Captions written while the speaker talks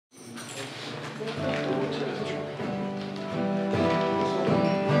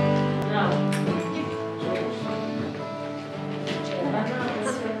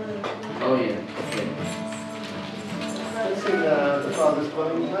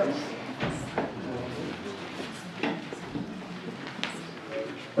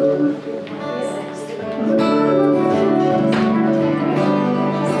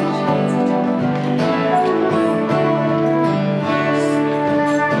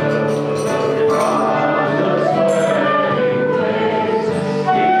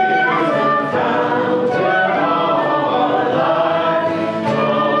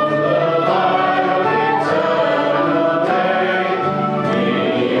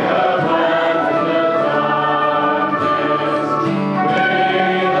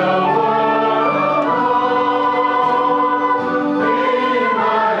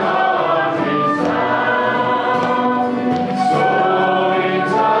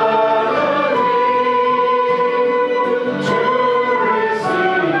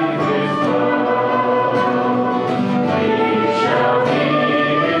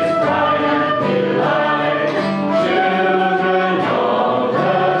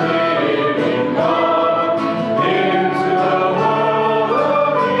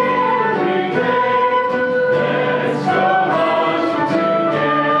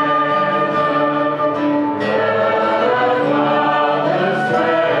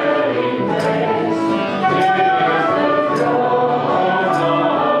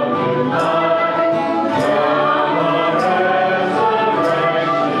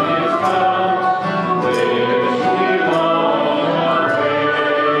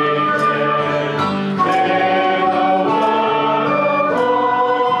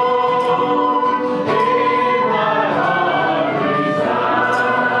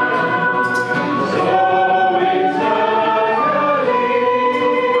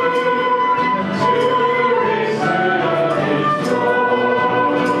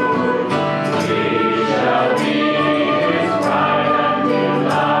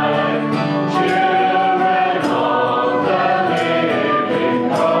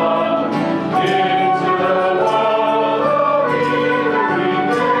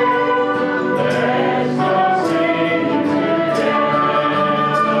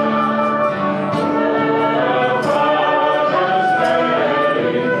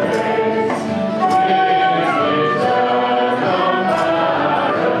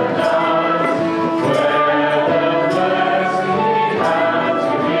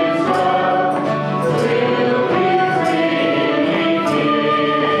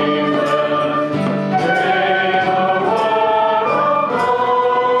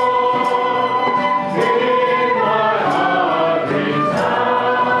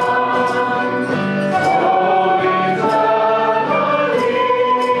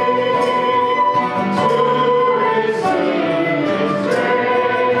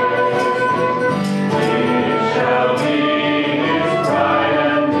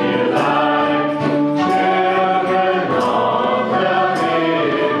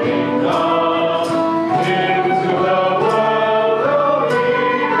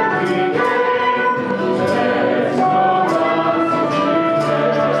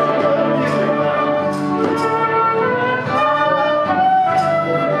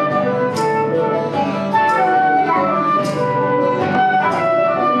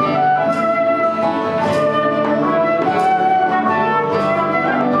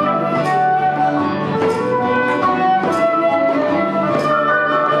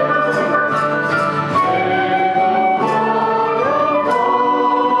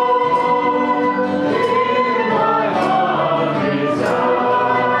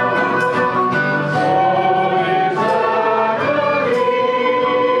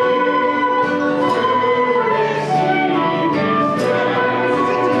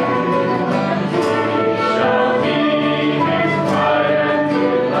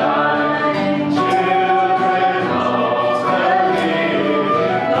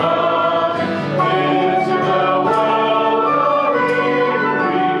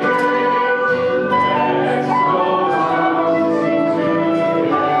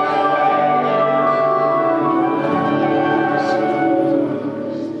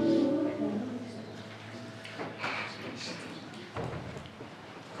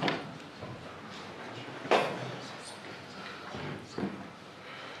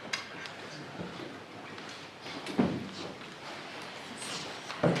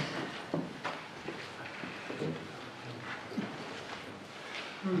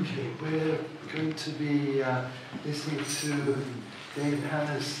Okay, we're going to be listening to Dave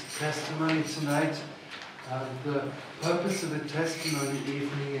Hanna's testimony tonight. The purpose of the testimony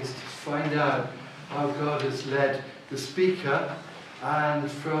evening is to find out how God has led the speaker, and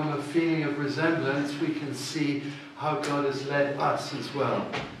from a feeling of resemblance we can see how God has led us as well.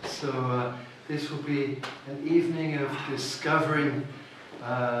 So this will be an evening of discovering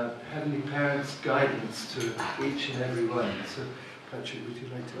Heavenly Parents' guidance to each and every one. So, Patrick, would you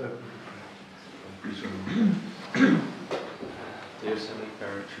like to open the prayer? Dear Heavenly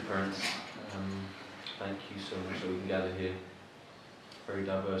True Parents, thank you so much that we can gather here. A very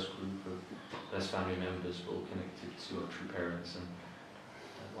diverse group of blessed family members, but all connected to our true parents. And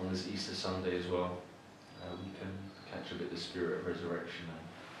on this Easter Sunday as well, we can catch a bit of the spirit of resurrection.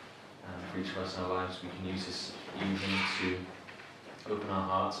 And for each of us in our lives, we can use this evening to open our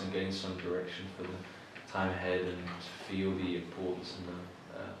hearts and gain some direction for the time ahead, and to feel the importance and the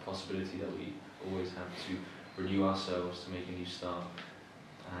possibility that we always have to renew ourselves, to make a new start,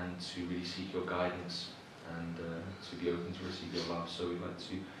 and to really seek your guidance, and to be open to receive your love. So we'd like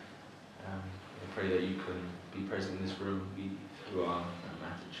to pray that you can be present in this room. Through our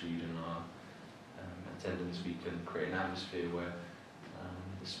attitude and our attendance, we can create an atmosphere where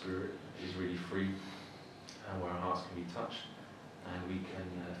the Spirit is really free, and where our hearts can be touched, and we can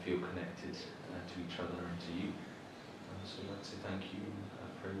feel connected to each other and to you. So I'd like to say thank you,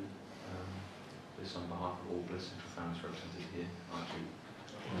 and pray this on behalf of all blessed families represented here.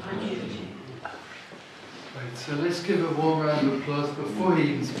 Right, so let's give a warm round of applause before he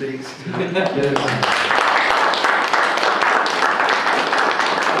even speaks.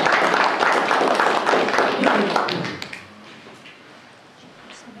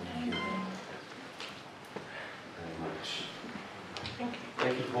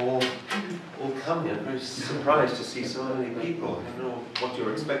 Thank you for all coming. I'm very surprised to see so many people. I don't know what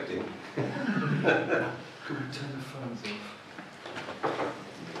you're expecting. Could we turn the phones off?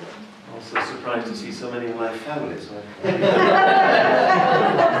 Also surprised to see so many of my family. So it's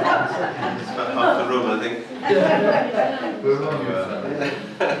about half the room, I think. We're on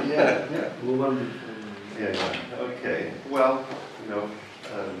yeah. We're wonderful. Yeah. Okay. Well,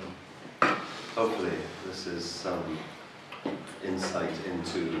 hopefully this is some insight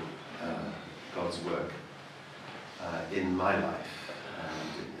into God's work in my life.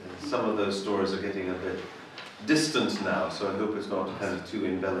 And some of those stories are getting a bit distant now, so I hope it's not kind of too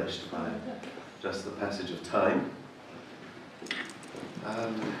embellished by just the passage of time.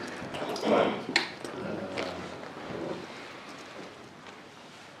 I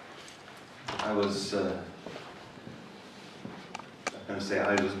was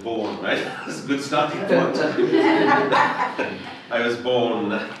I was born, right? That's a good starting point. I was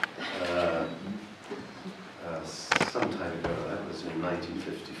born some time ago. That was in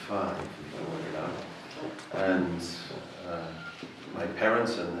 1955, if I work it out. And my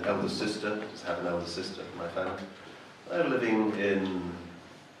parents and elder sister, just have an elder sister in my family, they're living in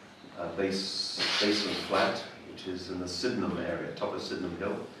a basement flat, which is in the Sydenham area, top of Sydenham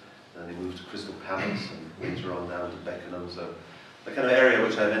Hill. Then they moved to Crystal Palace and later on down to Beckenham. So the kind of area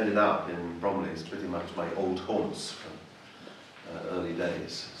which I've ended up in, Bromley, is pretty much my old haunts from early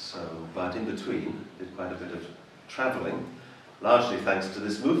days. So, but in between, did quite a bit of travelling, largely thanks to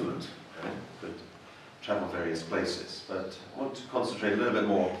this movement. Could travel various places, but I want to concentrate a little bit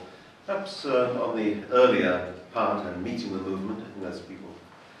more, perhaps on the earlier part and meeting the movement. I think that's people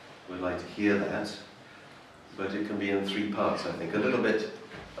would like to hear that, but it can be in three parts, I think. A little bit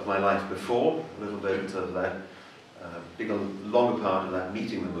of my life before, a little bit of that bigger, longer part of that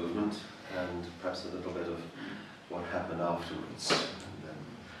meeting the movement, and perhaps a little bit of what happened afterwards. And then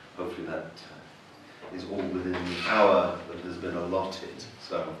hopefully that is all within the hour that has been allotted.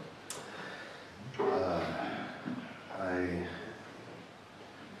 So,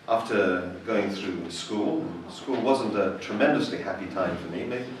 after going through school wasn't a tremendously happy time for me.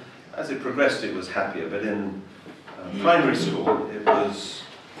 Maybe as it progressed, it was happier, but in primary school, it was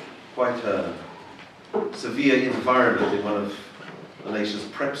quite a severe environment in one of the nation's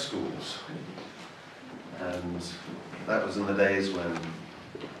prep schools. And that was in the days when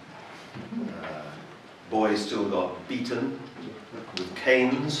boys still got beaten with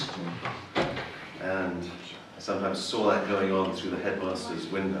canes, and I sometimes saw that going on through the headmaster's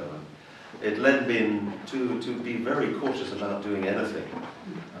window. It led me to be very cautious about doing anything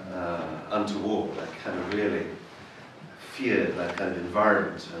untoward. I kind of really feared that kind of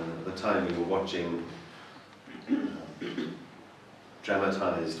environment. And at the time we were watching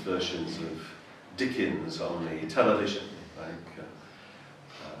dramatized versions of Dickens on the television, like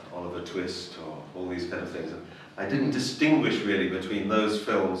Oliver Twist or all these kind of things. And I didn't distinguish really between those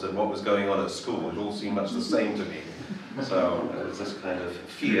films and what was going on at school. It all seemed much the same to me. So it was this kind of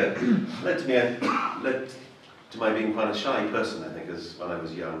fear led to my being quite a shy person, I think, as when I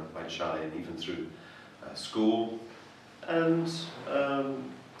was young, quite shy, and even through school. And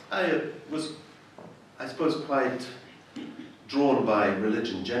I was, I suppose, quite drawn by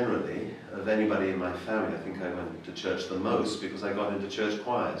religion generally. of anybody in my family, I think I went to church the most because I got into church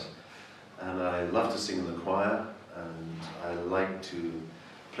choirs. And I love to sing in the choir, and I like to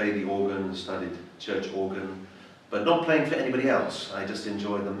play the organ, studied church organ, but not playing for anybody else. I just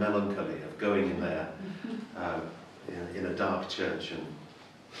enjoyed the melancholy of going in there in a dark church and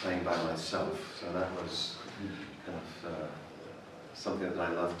playing by myself. So that was kind of something that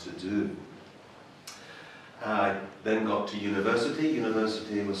I loved to do. I then got to university.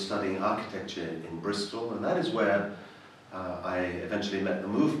 University was studying architecture in Bristol, and that is where I eventually met the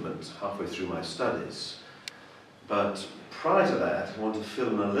movement halfway through my studies. But prior to that, I want to fill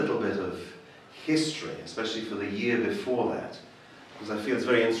in a little bit of history, especially for the year before that, because I feel it's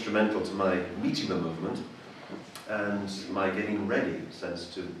very instrumental to my meeting the movement and my getting ready, in a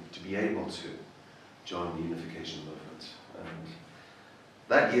sense, to be able to join the unification movement. And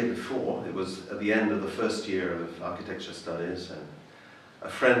that year before, it was at the end of the first year of architecture studies, and a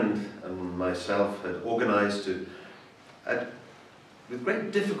friend and myself had organized to, with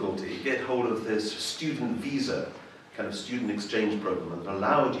great difficulty, get hold of this student visa, kind of student exchange program that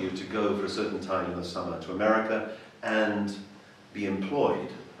allowed you to go for a certain time in the summer to America and be employed.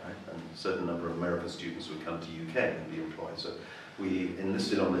 Right? And a certain number of American students would come to UK and be employed. So we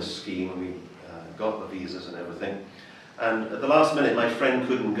enlisted on this scheme, and we got the visas and everything. And at the last minute, my friend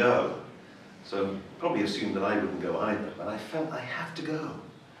couldn't go. So probably assumed that I wouldn't go either. But I felt I have to go.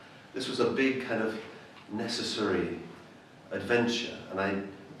 This was a big kind of necessary adventure. And I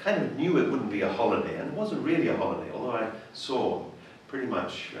kind of knew it wouldn't be a holiday. And it wasn't really a holiday, although I saw pretty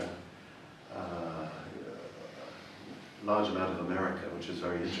much a large amount of America, which was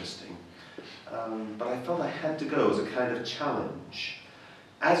very interesting. But I felt I had to go as a kind of challenge.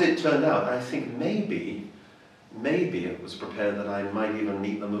 As it turned out, I think maybe it was prepared that I might even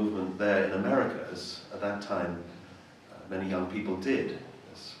meet the movement there in America, as at that time many young people did.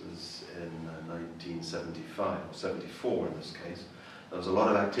 This was in 1975, or 74 in this case. There was a lot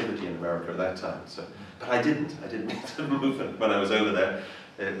of activity in America at that time. So, but I didn't meet the movement when I was over there.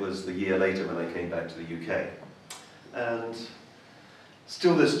 It was the year later when I came back to the UK. And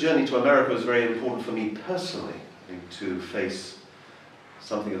still, this journey to America was very important for me personally, I think, to face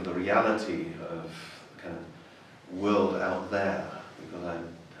something of the reality of the kind of world out there, because I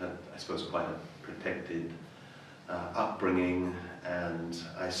had, I suppose, quite a protected upbringing, and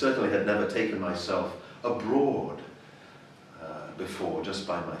I certainly had never taken myself abroad before, just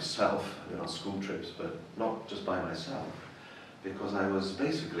by myself, on school trips, but not just by myself, because I was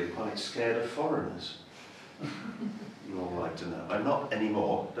basically quite scared of foreigners. You all like to know. I'm not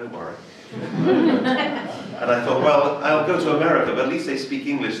anymore, don't worry. And I thought, well, I'll go to America, but at least they speak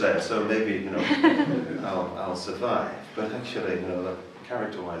English there, so maybe, I'll survive. But actually,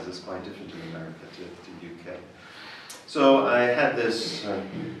 character-wise, it's quite different in America to UK. So I had this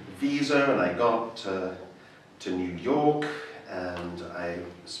visa, and I got to New York, and I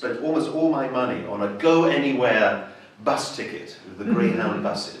spent almost all my money on a go-anywhere bus ticket with the Greyhound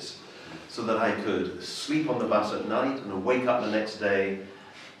buses, so that I could sleep on the bus at night and wake up the next day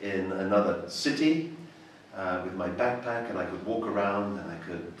in another city with my backpack, and I could walk around and I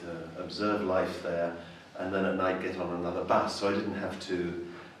could observe life there, and then at night get on another bus. So I didn't have to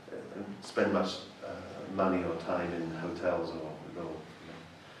spend much money or time in hotels or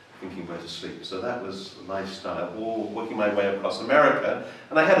thinking where to sleep. So that was the lifestyle, all working my way across America.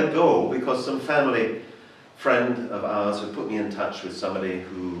 And I had a goal because some family friend of ours had put me in touch with somebody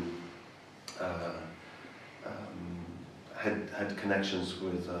who had connections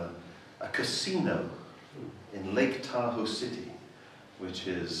with a casino in Lake Tahoe City, which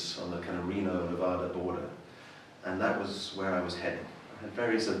is on the kind of Reno-Nevada border. And that was where I was heading. I had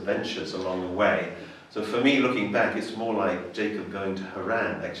various adventures along the way. So for me, looking back, it's more like Jacob going to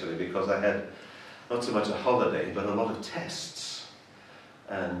Haran, actually, because I had not so much a holiday, but a lot of tests.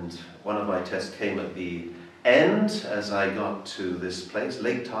 And one of my tests came at the end as I got to this place,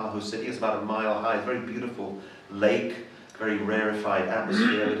 Lake Tahoe City. It's about a mile high, very beautiful lake, very rarefied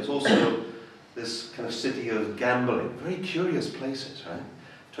atmosphere. But it's also this kind of city of gambling, very curious places, right?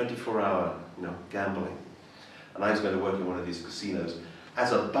 24-hour, gambling. And I was going to work in one of these casinos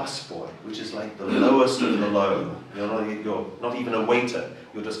as a busboy, which is like the lowest of the low. You're not even a waiter,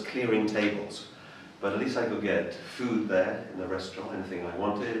 you're just clearing tables. But at least I could get food there in the restaurant, anything I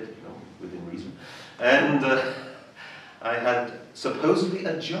wanted, within reason. And I had supposedly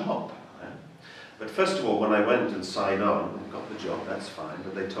a job. But first of all, when I went and signed on, and got the job, that's fine,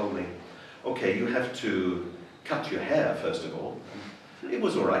 but they told me, okay, you have to cut your hair, first of all. It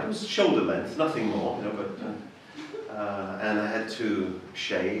was all right, it was shoulder length, nothing more, but and I had to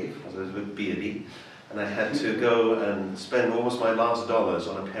shave, because I was a bit beardy, and I had to go and spend almost my last dollars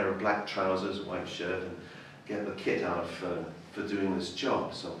on a pair of black trousers, a white shirt, and get the kit out for doing this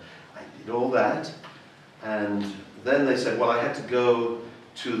job. So I did all that, and then they said, well, I had to go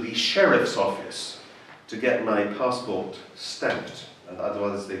to the sheriff's office to get my passport stamped, and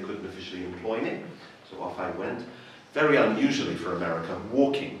otherwise they couldn't officially employ me. So off I went. Very unusually for America,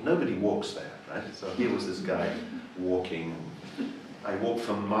 walking. Nobody walks there, right? So here was this guy walking. I walked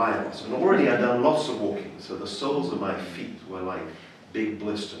for miles, and already I'd done lots of walking, so the soles of my feet were like big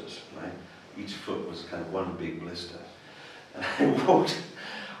blisters, right? Each foot was kind of one big blister. And I walked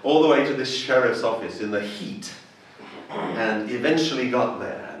all the way to this sheriff's office in the heat, and eventually got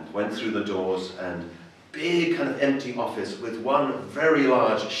there and went through the doors, and big kind of empty office with one very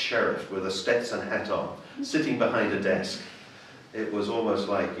large sheriff with a Stetson hat on, sitting behind a desk. It was almost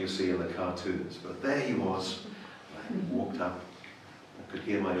like you see in the cartoons, but there he was. I walked up, I could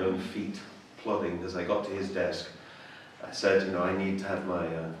hear my own feet plodding as I got to his desk. I said, you know, I need to have my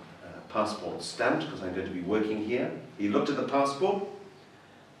passport stamped because I'm going to be working here. He looked at the passport,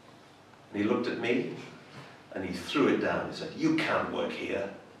 and he looked at me, and he threw it down. He said, you can't work here.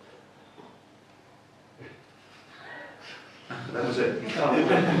 And that was it.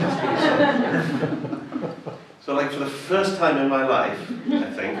 So like for the first time in my life, I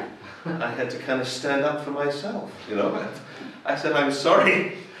think, I had to kind of stand up for myself, you know. I said, I'm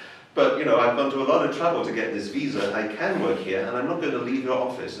sorry, but you know, I've gone to a lot of trouble to get this visa. I can work here, and I'm not going to leave your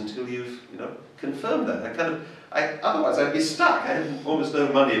office until you've, you know, confirmed that. Otherwise I'd be stuck. I had almost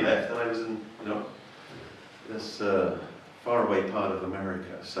no money left, and I was in, you know, this faraway part of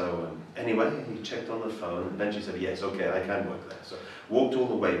America. So anyway, he checked on the phone, and then she said, yes, okay, I can work there. So walked all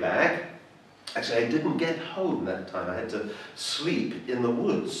the way back. Actually, I didn't get home that time. I had to sleep in the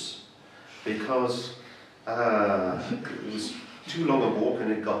woods because it was too long a walk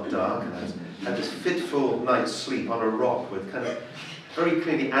and it got dark, and I had this fitful night's sleep on a rock with kind of very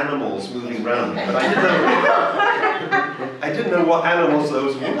clearly animals moving around me, but I didn't know what animals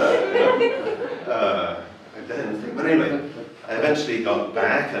those were. You know? I didn't think, but anyway, I eventually got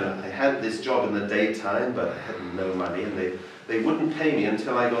back, and I had this job in the daytime, but I had no money, and they wouldn't pay me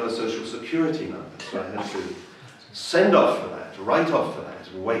until I got a social security number. So I had to send off for that, write off for that,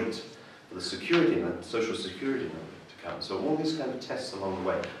 and wait for the security number, social security number to come. So all these kind of tests along the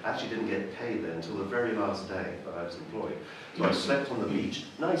way. I actually didn't get paid then until the very last day that I was employed. So I slept on the beach,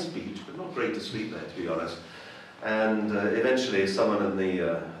 nice beach, but not great to sleep there, to be honest. And eventually someone in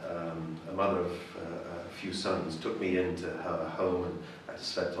the, a mother of a few sons, took me into her home, and I just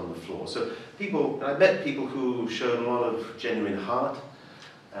slept on the floor. So I met people who showed a lot of genuine heart,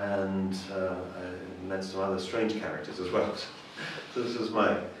 and I met some other strange characters as well. So this was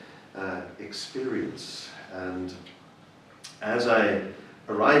my experience. And as I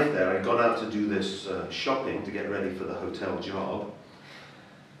arrived there, I'd gone out to do this shopping to get ready for the hotel job.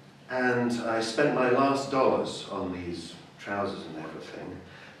 And I spent my last dollars on these trousers and everything,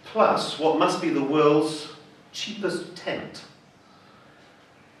 plus what must be the world's cheapest tent.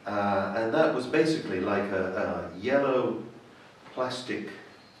 And that was basically like a yellow plastic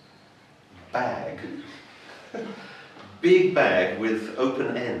bag, big bag with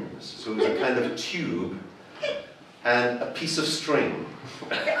open ends. So it was a kind of tube and a piece of string.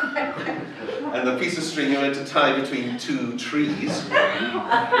 And the piece of string you had to tie between two trees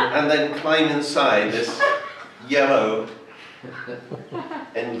and then climb inside this yellow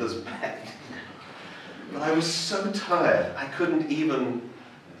endless bag. But I was so tired, I couldn't even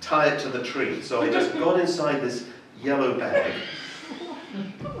tie it to the tree. So I just got inside this yellow bag,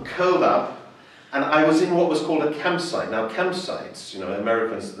 curled up, and I was in what was called a campsite. Now campsites, you know,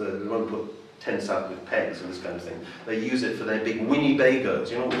 Americans, they won't put tents out with pegs and this kind of thing. They use it for their big Winnebagos.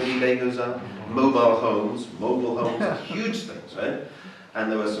 You know what Winnebagos are? Mobile homes are huge things, right?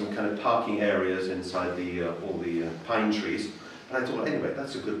 And there were some kind of parking areas inside all the pine trees. And I thought, well, anyway,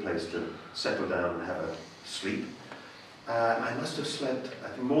 that's a good place to settle down and have a sleep. I must have slept, I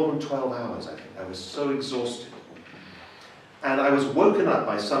think, more than 12 hours, I think. I was so exhausted. And I was woken up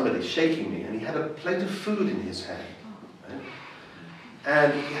by somebody shaking me, and he had a plate of food in his hand. Right?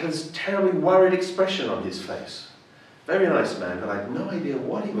 And he had this terribly worried expression on his face. Very nice man, but I had no idea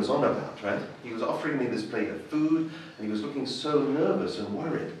what he was on about, right? He was offering me this plate of food, and he was looking so nervous and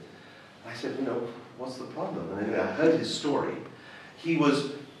worried. I said, you know, what's the problem? And anyway, I heard his story. He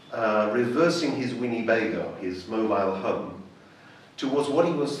was reversing his Winnebago, his mobile home, towards what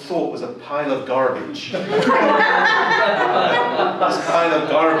he thought was a pile of garbage. This pile of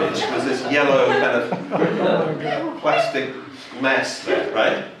garbage was this yellow kind of plastic mess there,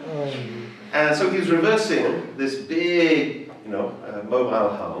 right? And so he was reversing this big, you know, mobile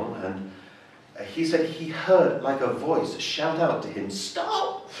home, and he said he heard like a voice shout out to him,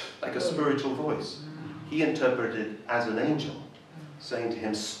 "Stop!" like a spiritual voice. He interpreted it as an angel saying to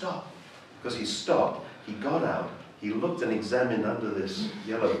him, "Stop." Because he stopped, he got out, he looked and examined under this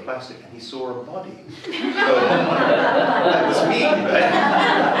yellow plastic, and he saw a body. So that was me,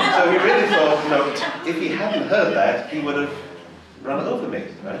 right? So he really thought, you know, if he hadn't heard that, he would have run over me,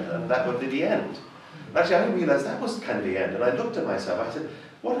 right? And that would be the end. Actually, I realized that was kind of the end, and I looked at myself, I said,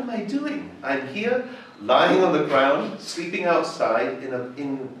 what am I doing? I'm here, lying on the ground, sleeping outside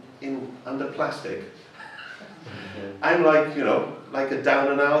under plastic. I'm like, you know, like a down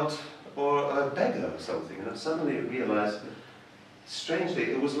and out or a beggar or something. And I suddenly realized, strangely,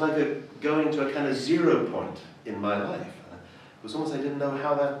 it was like going to a kind of 0 point in my life. It was almost I didn't know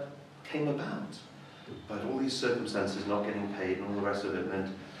how that came about. But all these circumstances, not getting paid and all the rest of it, meant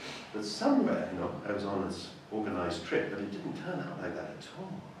that somewhere, you know, I was on this organized trip, but it didn't turn out like that at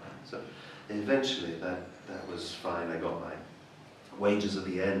all. Right? So eventually that was fine. I got my wages at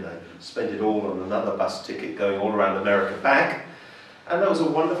the end. I spent it all on another bus ticket going all around America back. And that was a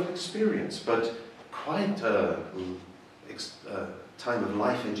wonderful experience, but quite a time of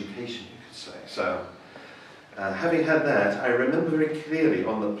life education, you could say. So, having had that, I remember very clearly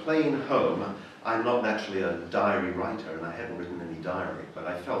on the plane home, I'm not naturally a diary writer, and I hadn't written any diary, but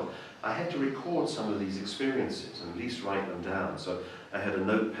I felt I had to record some of these experiences and at least write them down. So I had a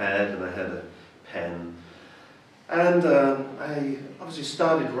notepad and I had a pen. And I obviously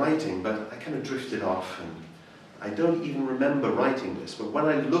started writing, but I kind of drifted off, and I don't even remember writing this, but when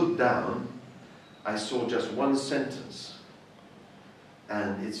I looked down, I saw just one sentence,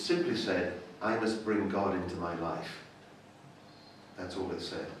 and it simply said, "I must bring God into my life." That's all it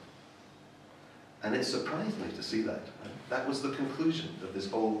said. And it surprised me to see that. That was the conclusion of this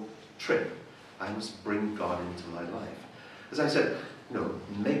whole trip. I must bring God into my life. As I said, you know,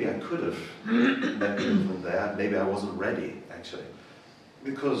 maybe I could have met the movement there, maybe I wasn't ready, actually.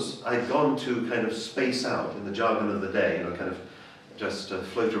 Because I'd gone to kind of space out in the jargon of the day, you know, kind of just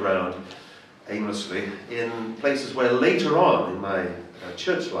float around aimlessly in places where later on in my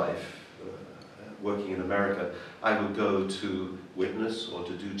church life, working in America, I would go to witness or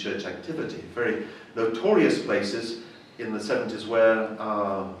to do church activity. Very notorious places in the 70s where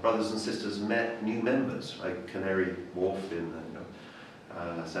our brothers and sisters met new members, like Canary Wharf in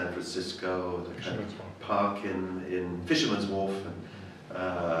San Francisco, the kind of park in Fisherman's Wharf, and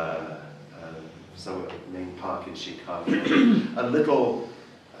some main park in Chicago. A little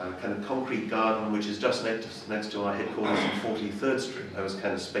kind of concrete garden which is just next to our headquarters on 43rd Street. I was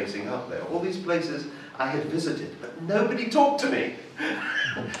kind of spacing out there. All these places I had visited, but nobody talked to me.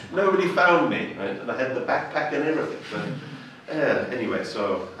 Nobody found me, right? And I had the backpack and everything. But anyway,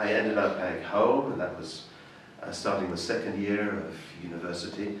 so I ended up back home, and that was starting the second year of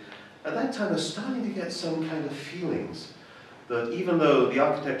university. At that time I was starting to get some kind of feelings that even though the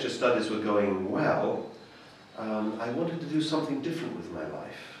architecture studies were going well, I wanted to do something different with my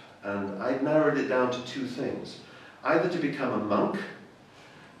life. And I narrowed it down to two things. Either to become a monk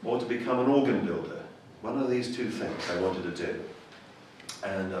or to become an organ builder. One of these two things I wanted to do.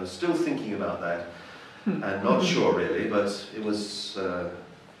 And I was still thinking about that, and not sure really, but it was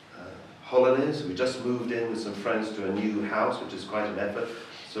holidays. We just moved in with some friends to a new house, which is quite an effort.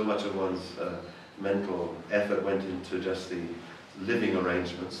 So much of one's mental effort went into just the living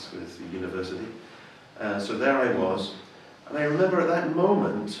arrangements with the university. So there I was, and I remember at that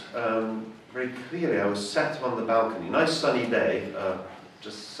moment, very clearly, I was sat on the balcony, nice sunny day,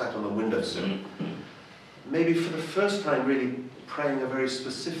 just sat on the windowsill, maybe for the first time really praying a very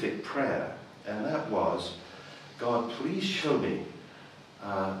specific prayer, and that was, God, please show me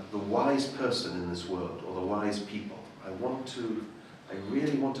the wise person in this world, or the wise people. I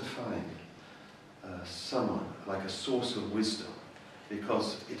really want to find someone like a source of wisdom,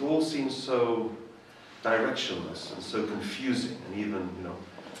 because it all seems so directionless and so confusing, and even, you know,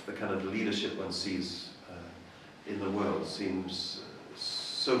 the kind of leadership one sees in the world seems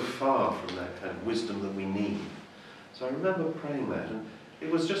so far from that kind of wisdom that we need. So I remember praying that, and it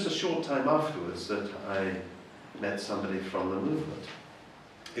was just a short time afterwards that I met somebody from the movement.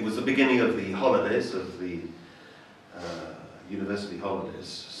 It was the beginning of the holidays, of the university holidays,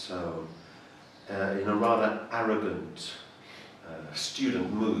 so in a rather arrogant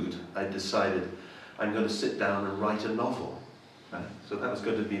student mood, I decided I'm going to sit down and write a novel. Right? So that was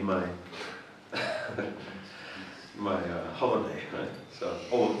going to be my my holiday, right? So,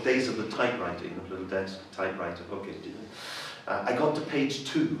 days of the typewriter, you know, little desk typewriter. Okay, I got to page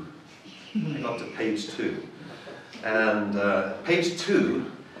 2. I got to page 2, and page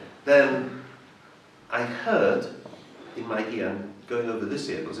 2. Then I heard in my ear, going over this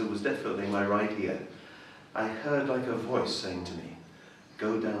ear, because it was definitely my right ear, I heard like a voice saying to me,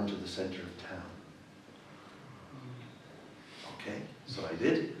 go down to the center of town. Okay, so I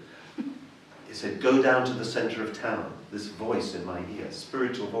did. It said, go down to the center of town. This voice in my ear,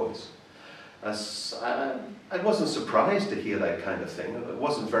 spiritual voice. I wasn't surprised to hear that kind of thing. It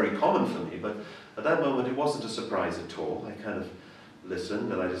wasn't very common for me, but at that moment it wasn't a surprise at all. I kind of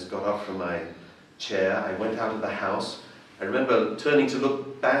listened, and I just got up from my chair. I went out of the house. I remember turning to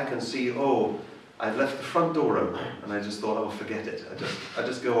look back and see, oh, I've left the front door open. And I just thought, oh, forget it. I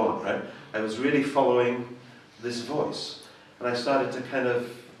just go on, right? I was really following this voice. And I started to kind of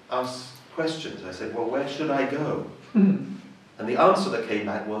ask questions. I said, well, where should I go? And the answer that came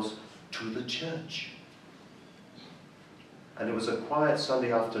back was, to the church. And it was a quiet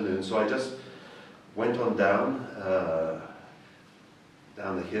Sunday afternoon, so I just went on down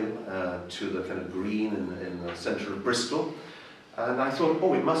the hill to the kind of green in the centre of Bristol. And I thought,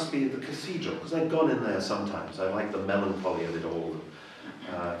 oh, it must be the cathedral, because I'd gone in there sometimes. I like the melancholy of it all.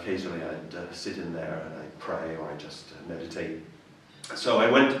 Occasionally I'd sit in there and I'd pray or I'd just meditate. So I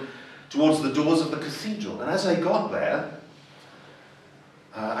went towards the doors of the cathedral, and as I got there,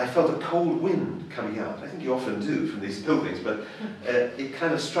 I felt a cold wind coming out. I think you often do from these buildings, but it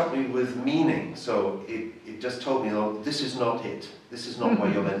kind of struck me with meaning. So it just told me, oh, this is not it. This is not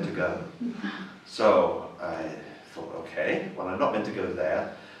where you're meant to go. So I thought, okay, well, I'm not meant to go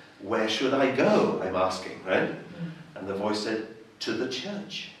there. Where should I go? I'm asking, right? And the voice said, to the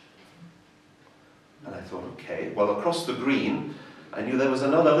church. And I thought, okay, well, across the green, I knew there was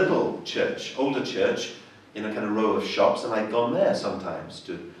another little church, older church, in a kind of row of shops, and I'd gone there sometimes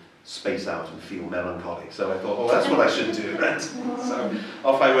to space out and feel melancholy. So I thought, oh, that's what I should do, right? So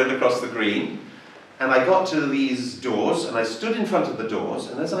off I went across the green, and I got to these doors, and I stood in front of the doors,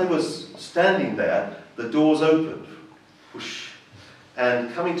 and as I was standing there, the doors opened. Whoosh.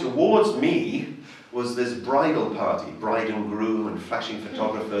 And coming towards me was this bridal party, bride and groom and flashing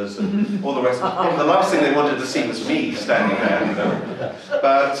photographers and all the rest. And the last thing they wanted to see was me standing there, you know.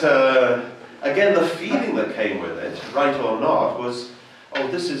 But again, the feeling that came with it, right or not, was, oh,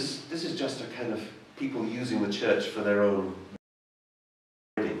 this is just a kind of people using the church for their own,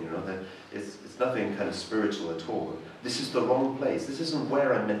 you know. It's nothing kind of spiritual at all. This is the wrong place. This isn't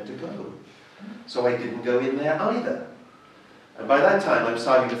where I'm meant to go. So I didn't go in there either. And by that time, I'm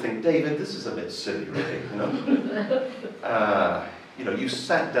starting to think, David, this is a bit silly, really, you know. You know, you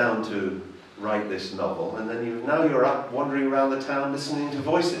sat down to write this novel, and then now you're up wandering around the town listening to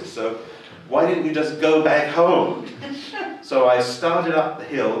voices. So why didn't you just go back home? So I started up the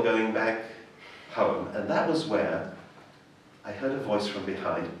hill going back home, and that was where I heard a voice from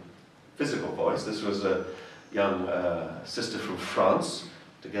behind, physical voice. This was a young sister from France,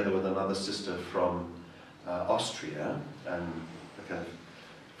 together with another sister from Austria, and the kind of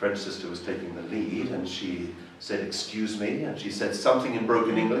French sister was taking the lead, and she said, excuse me, and she said something in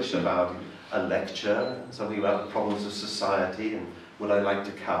broken English about a lecture, something about the problems of society, and would I like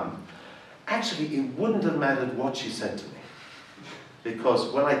to come? Actually, it wouldn't have mattered what she said to me,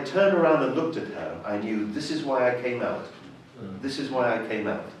 because when I turned around and looked at her, I knew this is why I came out. This is why I came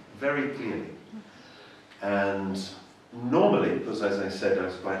out, very clearly. And normally, because as I said, I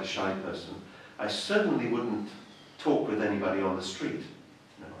was quite a shy person, I certainly wouldn't talk with anybody on the street.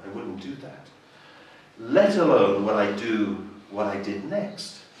 No, I wouldn't do that. Let alone when I do what I did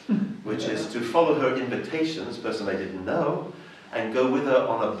next, which is to follow her invitation, this person I didn't know, and go with her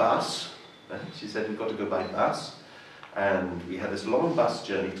on a bus. She said, we've got to go by bus. And we had this long bus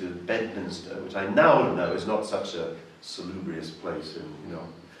journey to Bedminster, which I now know is not such a salubrious place in, you know,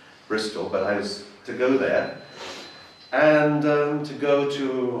 Bristol, but I was to go there. And to go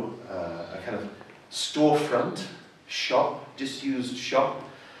to a kind of storefront shop, disused shop.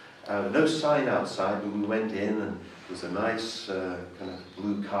 No sign outside, but we went in, and there was a nice kind of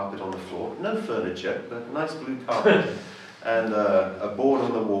blue carpet on the floor. No furniture, but a nice blue carpet. And a board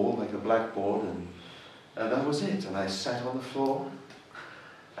on the wall, like a blackboard, and that was it. And I sat on the floor,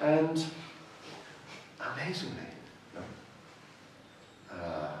 and amazingly,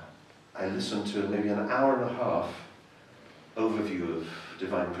 I listened to maybe an hour and a half overview of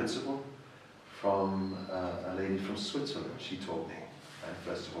divine principle from a lady from Switzerland. She taught me,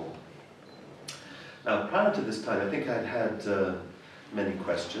 first of all. Now, prior to this time, I think I'd had many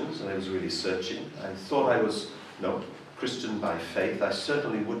questions, and I was really searching. I thought I was, Christian by faith. I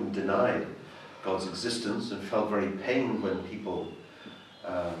certainly wouldn't deny God's existence, and felt very pained when people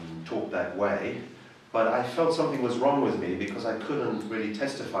talked that way. But I felt something was wrong with me because I couldn't really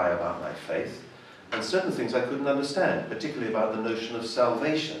testify about my faith. And certain things I couldn't understand, particularly about the notion of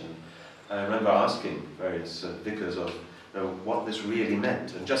salvation. I remember asking various vicars of what this really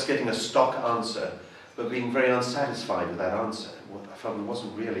meant, and just getting a stock answer, but being very unsatisfied with that answer. I felt it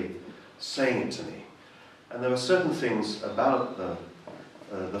wasn't really saying it to me. And there were certain things about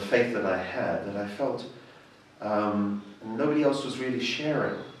the faith that I had that I felt nobody else was really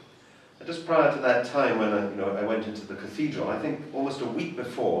sharing. And just prior to that time when I went into the cathedral, I think almost a week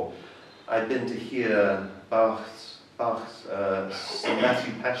before, I'd been to hear Bach's St.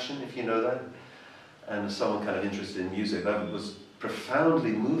 Matthew Passion, if you know that, and someone kind of interested in music. That was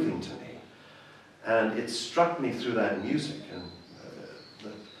profoundly moving to me. And it struck me through that music, and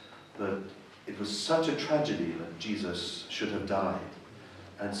that it was such a tragedy that Jesus should have died,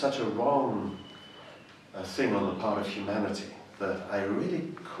 and such a wrong thing on the part of humanity, that I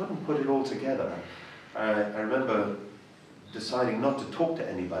really couldn't put it all together. I remember deciding not to talk to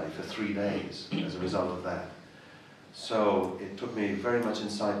anybody for 3 days as a result of that. So it took me very much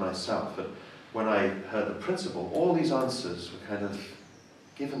inside myself. But when I heard the principle, all these answers were kind of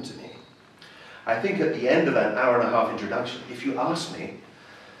given to me. I think at the end of that hour-and-a-half introduction, if you asked me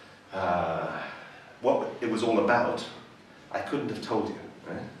what it was all about, I couldn't have told you.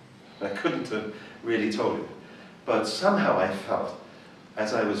 Right? I couldn't have really told you. But somehow I felt,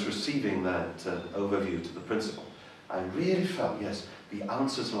 as I was receiving that overview to the principle, I really felt, yes, the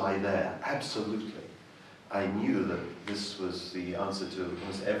answers lie there, absolutely. I knew that this was the answer to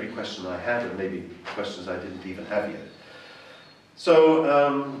almost every question I had, and maybe questions I didn't even have yet. So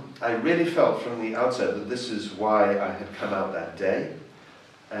I really felt from the outset that this is why I had come out that day.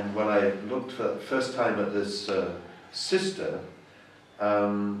 And when I looked for the first time at this sister,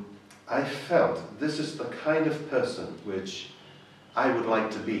 I felt this is the kind of person which I would like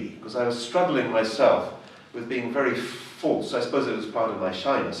to be, because I was struggling myself with being very false. I suppose it was part of my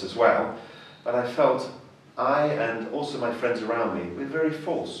shyness as well, but I felt I and also my friends around me were very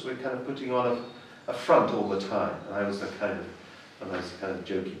false. We're kind of putting on a front all the time, and I was a kind of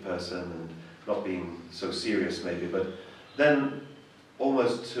jokey person and not being so serious maybe, but then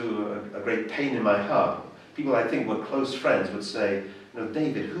almost to a great pain in my heart, people I think were close friends would say,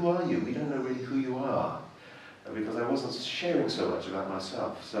 David, who are you? We don't know really who you are, because I wasn't sharing so much about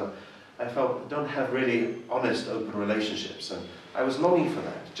myself. So I felt I don't have really honest, open relationships, and I was longing for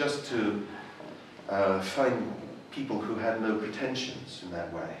that, just to find people who had no pretensions in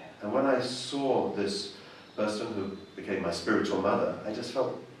that way. And when I saw this person who became my spiritual mother, I just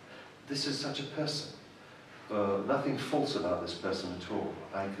felt, this is such a person. Nothing false about this person at all.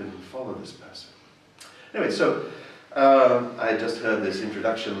 I can follow this person. Anyway, so I just heard this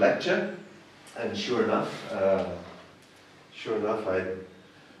introduction lecture, and sure enough, I'd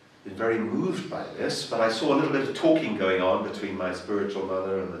been very moved by this, but I saw a little bit of talking going on between my spiritual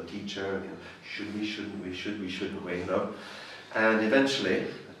mother and the teacher. Should we, shouldn't we, shouldn't we, And eventually,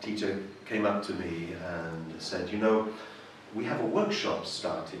 the teacher came up to me and said, we have a workshop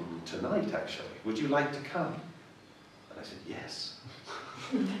starting tonight, actually. Would you like to come? And I said, yes.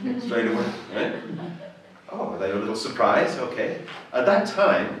 Straight away, right? Oh, they were a little surprised, okay. At that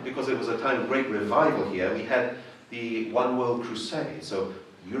time, because it was a time of great revival here, we had the One World Crusade, so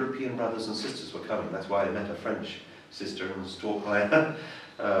European brothers and sisters were coming. That's why I met a French sister and was taught by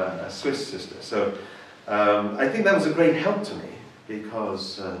a Swiss sister. So I think that was a great help to me,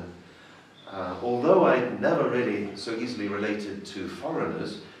 because although I never really so easily related to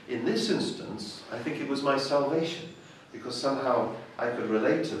foreigners, in this instance, I think it was my salvation, because somehow I could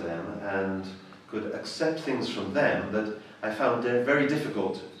relate to them and could accept things from them that I found very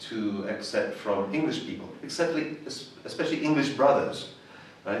difficult to accept from English people, especially English brothers.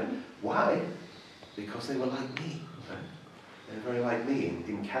 Right? Why? Because they were like me. Right? They were very like me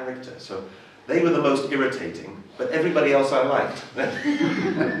in character. So they were the most irritating, but everybody else I liked.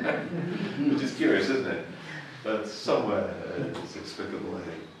 Which is curious, isn't it? But somewhere it's explicable, I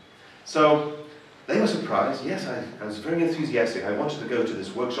think. So they were surprised. Yes, I was very enthusiastic. I wanted to go to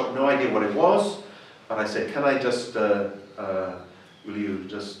this workshop, no idea what it was, but I said, can I just, will you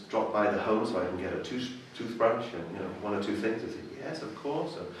just drop by the home so I can get a toothbrush and one or two things? I said, yes, of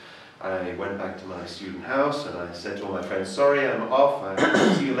course. So I went back to my student house and I said to all my friends, sorry, I'm off.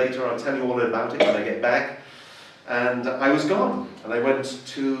 I'll see you later. I'll tell you all about it when I get back. And I was gone. And I went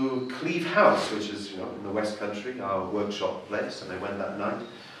to Cleve House, which is in the West Country, our workshop place, and I went that night.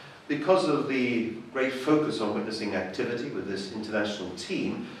 Because of the great focus on witnessing activity with this international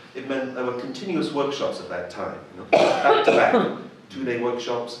team, it meant there were continuous workshops at that time, back-to-back 2-day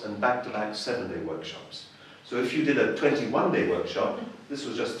workshops and back-to-back 7-day workshops. So if you did a 21-day workshop, this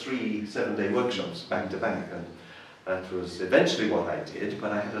was just 3 7-day workshops back-to-back, and that was eventually what I did,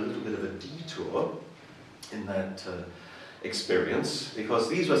 but I had a little bit of a detour in that experience, because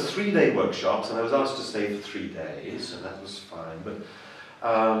these were 3-day workshops, and I was asked to stay for 3 days, and that was fine. But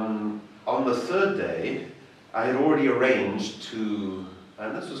on the 3rd day, I had already arranged to,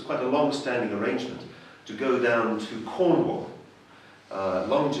 and this was quite a long-standing arrangement, to go down to Cornwall.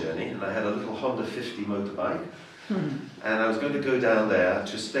 Long journey, and I had a little Honda 50 motorbike, and I was going to go down there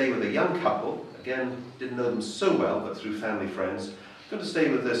to stay with a young couple. Again, didn't know them so well, but through family friends. I was going to stay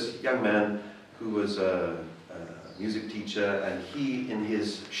with this young man who was a music teacher, and he, in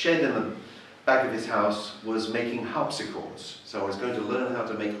his shed in the back of his house, was making harpsichords. So I was going to learn how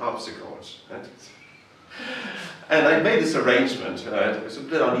to make harpsichords. Right? And I made this arrangement. It was a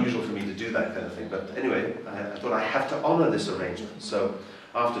bit unusual for me to do that kind of thing, but anyway, I thought I have to honor this arrangement. So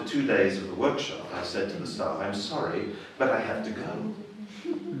after 2 days of the workshop, I said to the staff, I'm sorry, but I have to go.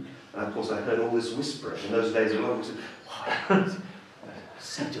 And of course I heard all this whispering. In those days, a lot of people said, what?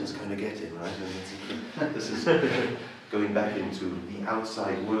 Satan's going to get him, right? And this is going back into the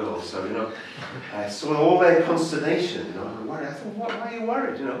outside world. So, you know, I saw all their consternation, you know, I'm worried. I thought, why are you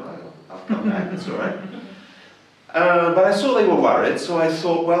worried? You know, I'll come back, it's all right. But I saw they were worried, so I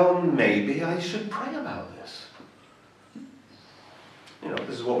thought, well, maybe I should pray about this. You know,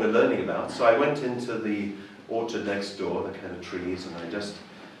 this is what we're learning about. So I went into the orchard next door, the kind of trees, and I just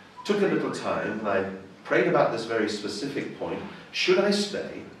took a little time, and I prayed about this very specific point. Should I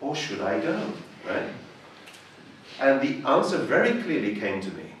stay, or should I go, right? And the answer very clearly came to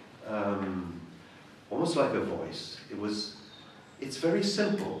me, almost like a voice. It's very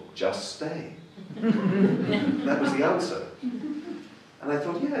simple, just stay. That was the answer. And I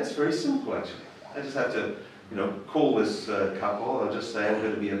thought, yeah, it's very simple actually. I just have to, you know, call this couple, I'll just say I'm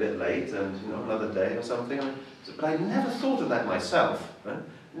going to be a bit late and, you know, another day or something. But I never thought of that myself, right?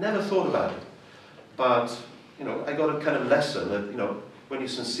 Never thought about it. But, you know, I got a kind of lesson that, you know, when you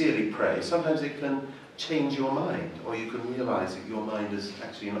sincerely pray, sometimes it can change your mind, or you can realize that your mind is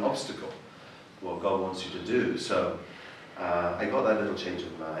actually an obstacle to what God wants you to do. So I got that little change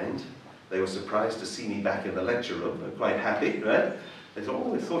of mind. They were surprised to see me back in the lecture room. They were quite happy, right? They thought,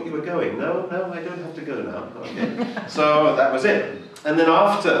 oh, I thought you were going. No, I don't have to go now. Okay. So that was it. And then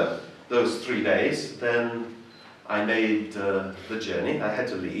after those 3 days, then I made the journey. I had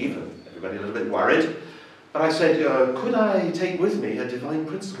to leave, and everybody a little bit worried. But I said, could I take with me a Divine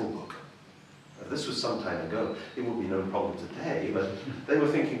Principle book? This was some time ago. It would be no problem today, but they were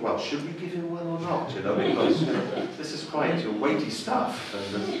thinking, well, should we give him one or not? You know, because this is quite weighty stuff.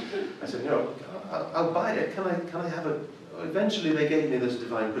 And I said, you know, I'll buy it. Can I have a? Eventually, they gave me this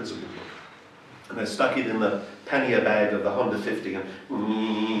Divine Principle book, and I stuck it in the pannier bag of the Honda 50, and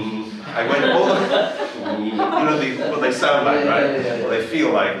I went all the, you know, what they sound like, right? What they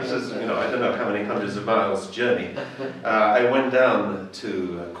feel like. This is, you know, I don't know how many hundreds of miles journey. I went down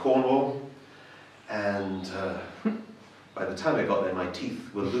to Cornwall. And by the time I got there, my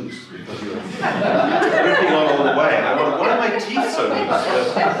teeth were loose because you were ripping on all the way. And I wondered, why are my teeth so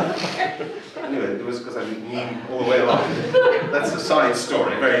loose? But anyway, it was because I knew all the way along. That's a side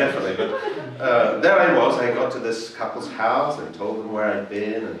story, very definitely. But there I was. I got to this couple's house and told them where I'd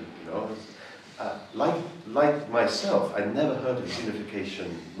been, and you know, like myself, I'd never heard of the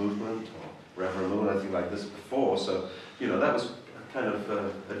unification movement or Reverend Moon or anything like this before. So you know, that was kind of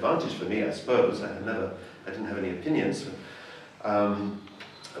advantage for me, I suppose. I didn't have any opinions.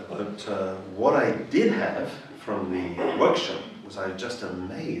 But what I did have from the workshop was I was just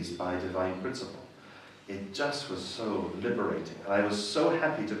amazed by Divine Principle. It just was so liberating. And I was so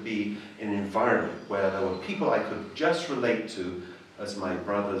happy to be in an environment where there were people I could just relate to as my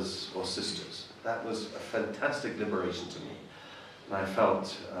brothers or sisters. That was a fantastic liberation to me. And I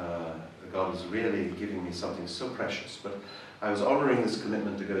felt that God was really giving me something so precious. But I was honouring this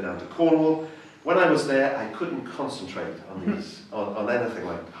commitment to go down to Cornwall. When I was there, I couldn't concentrate on these, on anything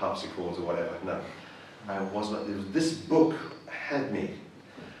like harpsichords or whatever. No, I was not. This book had me,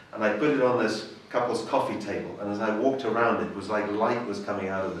 and I put it on this couple's coffee table. And as I walked around, it was like light was coming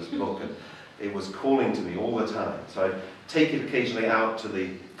out of this book, and it was calling to me all the time. So I'd take it occasionally out to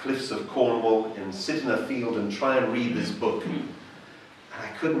the cliffs of Cornwall and sit in a field and try and read this book. I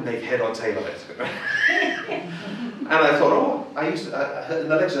couldn't make head or tail of it. And I thought, in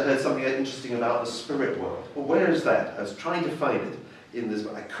the lecture I heard something interesting about the spirit world. Well, where is that? I was trying to find it in this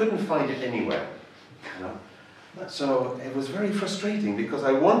book. I couldn't find it anywhere. You know? So it was very frustrating because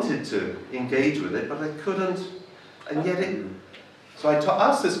I wanted to engage with it, but I couldn't. And yet it... So I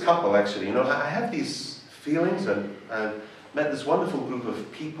asked this couple, actually, you know, I have these feelings, and I met this wonderful group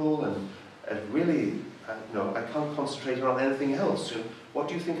of people, and really, you know, I can't concentrate on anything else. What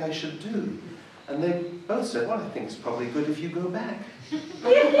do you think I should do? And they both said, well, I think it's probably good if you go back.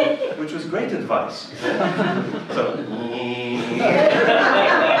 Which was great advice. So,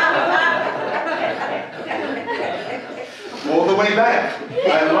 all the way back,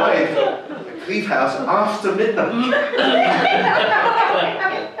 I arrived at Cleve House after midnight.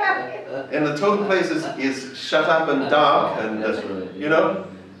 And the total place is shut up and dark, and you know.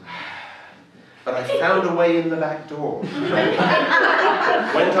 But I found a way in the back door.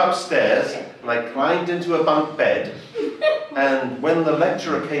 Went upstairs, and I climbed into a bunk bed. And when the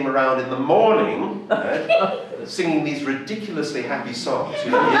lecturer came around in the morning, singing these ridiculously happy songs,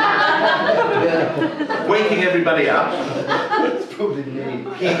 you know, waking everybody up. It's probably me.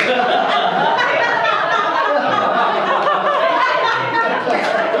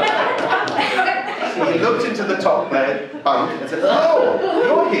 He looked into the top bunk and said, "Oh,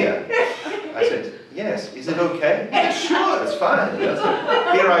 you're here." I said, "Yes, is it okay?" "Yeah, sure, it's fine."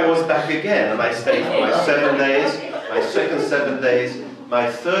 Here I was back again, and I stayed for my 7 days, my second 7 days, my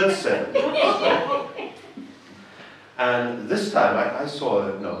third 7 days. And this time I saw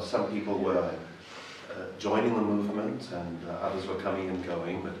that some people were joining the movement, and others were coming and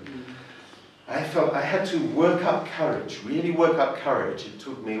going, but I felt I had to work up courage, really work up courage. It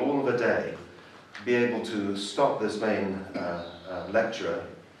took me all of a day to be able to stop this main lecturer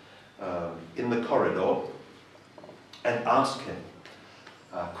in the corridor and ask him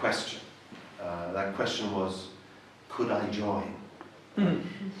a question. That question was, could I join?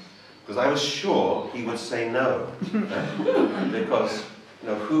 Because I was sure he would say no. Because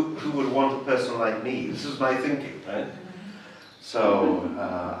who would want a person like me? This is my thinking, right? So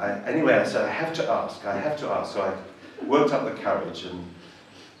anyway, I said, I have to ask. So I worked up the courage, and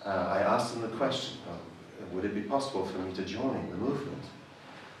I asked him the question, would it be possible for me to join the movement?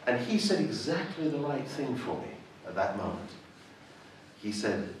 And he said exactly the right thing for me at that moment. He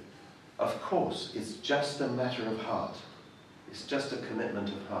said, of course, it's just a matter of heart. It's just a commitment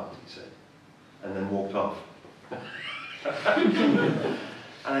of heart, he said. And then walked off. And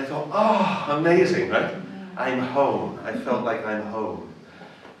I thought, oh, amazing, right? I'm home. I felt like I'm home.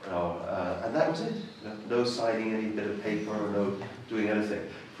 And that was it. No signing any bit of paper, or no doing anything.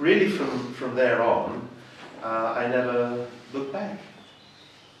 Really, from there on, I never looked back.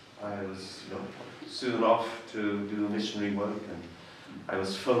 I was soon off to do missionary work, and I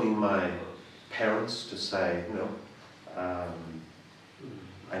was phoning my parents to say,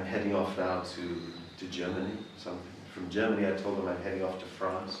 I'm heading off now to Germany. From Germany I told them I'm heading off to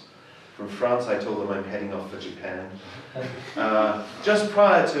France. From France I told them I'm heading off for Japan. Just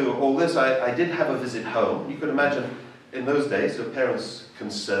prior to all this, I did have a visit home. You could imagine in those days the parents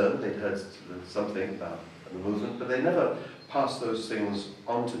concerned, they'd heard something about the movement, but they never passed those things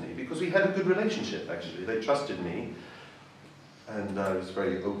on to me because we had a good relationship actually. They trusted me, and I was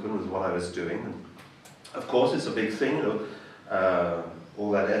very open with what I was doing. And of course it's a big thing,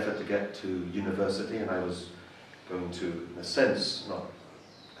 all that effort to get to university, and I was going to, in a sense,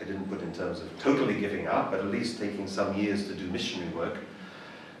 I didn't put in terms of totally giving up, but at least taking some years to do missionary work.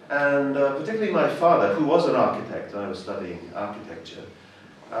 And particularly my father, who was an architect, and I was studying architecture,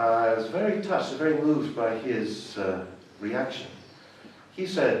 I was very touched, very moved by his reaction. He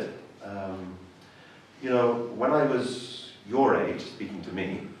said, when I was your age, speaking to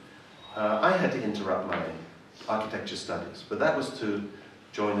me, I had to interrupt my architecture studies, but that was to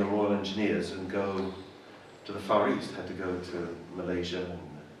join the Royal Engineers and go to the Far East, had to go to Malaysia and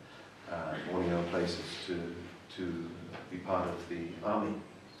Borneo places to be part of the army.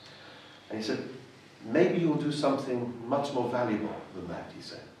 And he said, maybe you'll do something much more valuable than that, he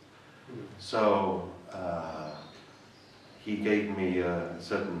said. So he gave me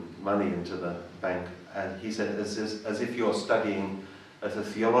certain money into the bank, and he said, as if you're studying at a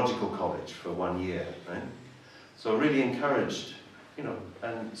theological college for 1 year, right? So really encouraged,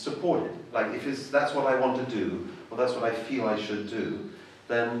 and supported. Like if that's what I want to do, or that's what I feel I should do,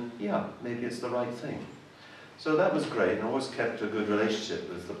 then yeah, maybe it's the right thing. So that was great, and I always kept a good relationship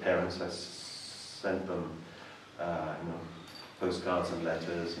with the parents. I sent them, postcards and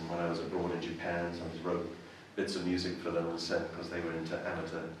letters, and when I was abroad in Japan, sometimes wrote bits of music for them and sent, because they were into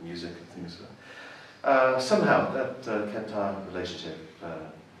amateur music and things. Somehow that kept our relationship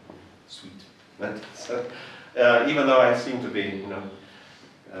sweet. Right? So even though I seemed to be,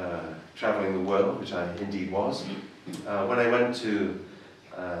 traveling the world, which I indeed was, when I went to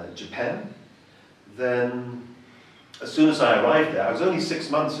Japan, then as soon as I arrived there, I was only 6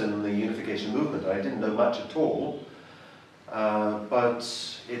 months in the unification movement. I didn't know much at all, but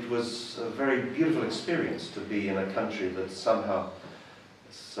it was a very beautiful experience to be in a country that somehow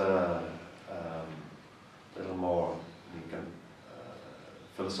is a little more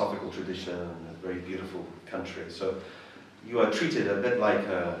philosophical tradition and a very beautiful country. So you are treated a bit like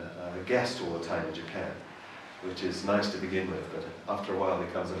a guest all the time in Japan, which is nice to begin with, but after a while it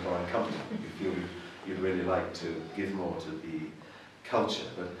becomes a more uncomfortable. You feel you'd really like to give more to the culture.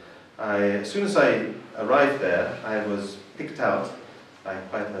 But as soon as I arrived there, I was picked out by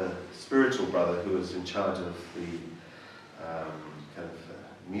quite a spiritual brother who was in charge of the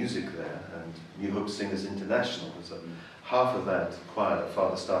music there, and New Hope Singers International. So half of that choir that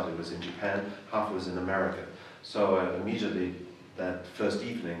Father started was in Japan, half was in America. So immediately that first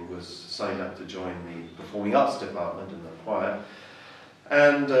evening was signed up to join the Performing Arts Department in the choir.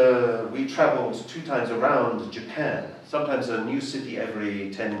 And we traveled 2 times around Japan, sometimes a new city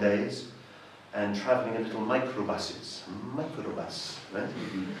every 10 days, and traveling in little microbus, right?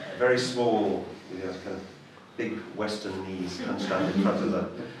 Very small, kind of big Western knees hunched out in front of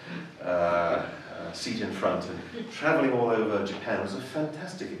the seat in front, and traveling all over Japan was a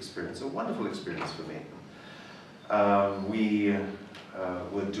fantastic experience, a wonderful experience for me. We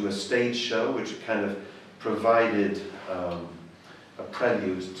would do a stage show which kind of provided a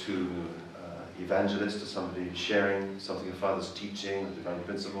prelude to evangelist, to somebody sharing something of Father's teaching, the divine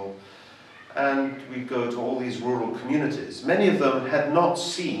principle. And we'd go to all these rural communities. Many of them had not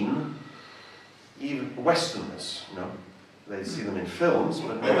seen even Westerners, you know. They'd see them in films,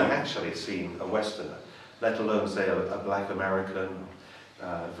 but never actually seen a Westerner, let alone, say, a black American,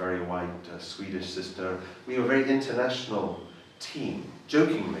 a very white Swedish sister. We were a very international team,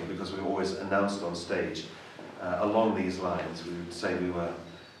 jokingly, because we were always announced on stage along these lines. We would say we were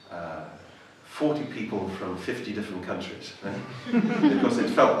 40 people from 50 different countries, right? Because it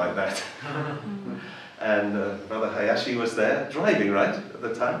felt like that. And Brother Hayashi was there, driving, right, at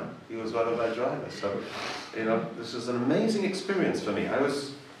the time. He was one of my drivers. So, you know, this was an amazing experience for me. I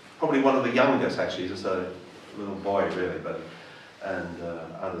was probably one of the youngest, actually, just a little boy, really, and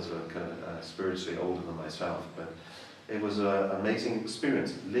others were kind of spiritually older than myself. But it was an amazing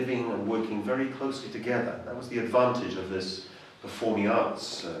experience, living and working very closely together. That was the advantage of this performing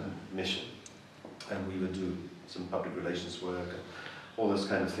arts mission. And we would do some public relations work and all this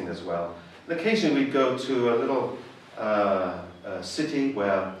kind of thing as well. And occasionally we'd go to a little city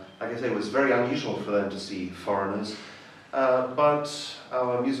where, like I say, it was very unusual for them to see foreigners. But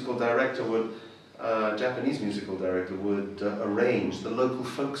our musical director would, Japanese musical director, would arrange the local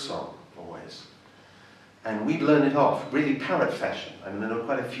folk song always. And we'd learn it off, really parrot fashion. I mean, there are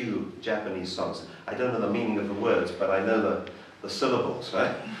quite a few Japanese songs. I don't know the meaning of the words, but I know the syllables,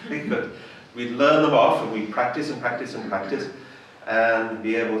 right? We'd learn them off, and we'd practice and practice and practice, and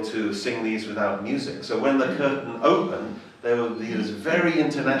be able to sing these without music. So when the curtain opened, there would be this very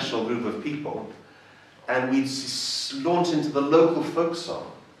international group of people, and we'd launch into the local folk song.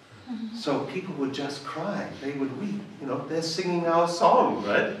 So people would just cry, they would weep, you know, they're singing our song,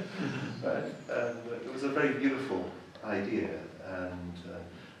 right? Right? And it was a very beautiful idea, and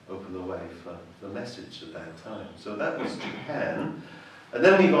opened the way for the message at that time. So that was Japan. And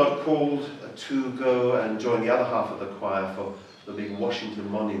then we got called to go and join the other half of the choir for the big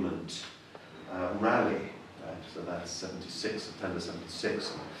Washington Monument rally. Right? So that's September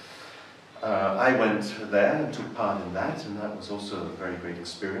 76. I went there and took part in that, and that was also a very great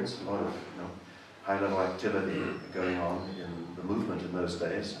experience. A lot of high-level activity going on in the movement in those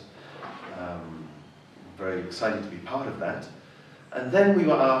days. Very excited to be part of that. And then we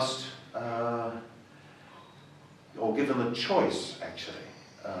were asked, or given the choice, actually.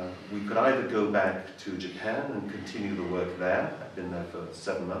 We could either go back to Japan and continue the work there, I've been there for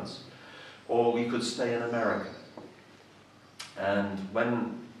 7 months, or we could stay in America. And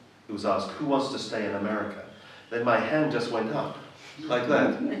when it was asked, who wants to stay in America, then my hand just went up, like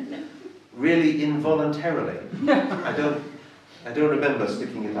that, really involuntarily. I don't remember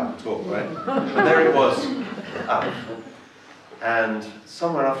sticking it up at all, right? But there it was, up. And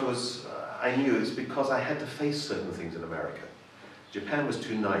somewhere afterwards, I knew it's because I had to face certain things in America. Japan was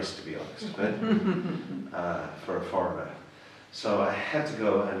too nice, to be honest, right? For a foreigner. So I had to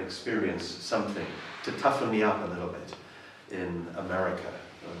go and experience something to toughen me up a little bit in America.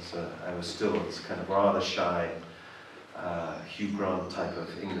 I was still this kind of rather shy, Hugh Grant type of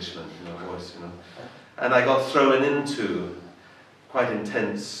Englishman, voice, And I got thrown into quite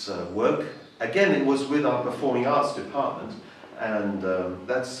intense work. Again, it was with our performing arts department, and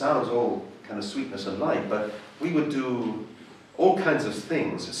that sounds all kind of sweetness and light, but we would do all kinds of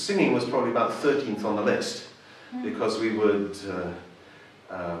things. Singing was probably about 13th on the list, because we were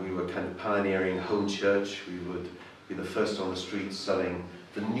kind of pioneering home church. We would be the first on the street selling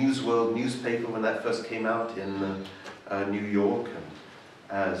the News World newspaper when that first came out in New York. And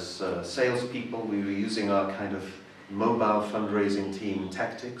as salespeople, we were using our kind of mobile fundraising team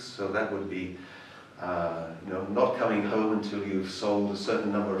tactics. So that would be not coming home until you've sold a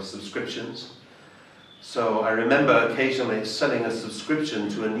certain number of subscriptions. So I remember occasionally selling a subscription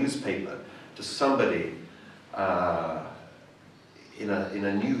to a newspaper to somebody in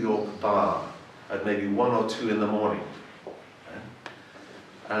a New York bar at maybe 1 or 2 in the morning.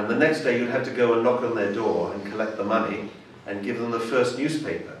 And the next day you'd have to go and knock on their door and collect the money and give them the first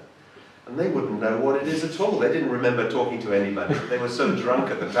newspaper. And they wouldn't know what it is at all. They didn't remember talking to anybody. They were so drunk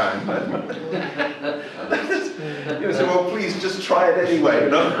at the time. You say, well, please just try it anyway,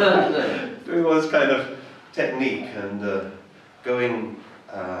 Doing all this kind of technique and going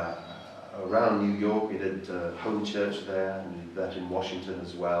around New York. We did home church there, and we did that in Washington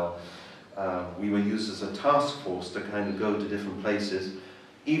as well. We were used as a task force to kind of go to different places.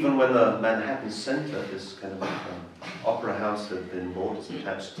 Even when the Manhattan Center, this kind of opera house had been bought, it's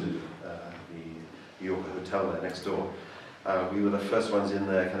attached to the New York Hotel there next door, we were the first ones in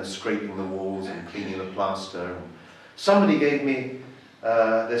there kind of scraping the walls and cleaning the plaster. Somebody gave me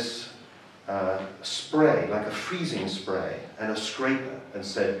this spray, like a freezing spray, and a scraper, and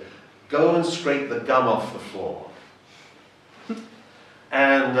said, go and scrape the gum off the floor.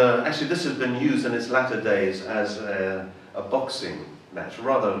 And actually this has been used in its latter days as a boxing match,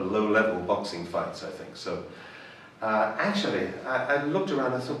 rather low-level boxing fights, I think. So actually, I looked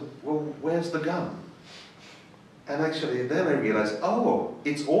around and I thought, well, where's the gum? And actually, then I realized, oh,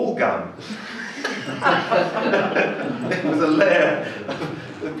 it's all gum. It was a layer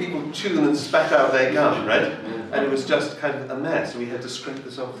that people chewed and spat out their gum, right? And it was just kind of a mess. We had to scrape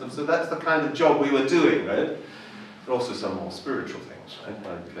this off them. So that's the kind of job we were doing, right? But also some more spiritual things, right?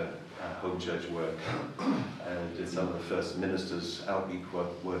 Like home church work. And did some of the first ministers' outreach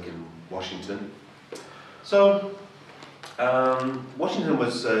work in Washington. So Washington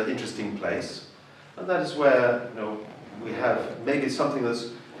was an interesting place. And that is where we have maybe something that's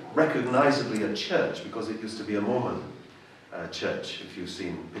recognizably a church, because it used to be a Mormon church, if you've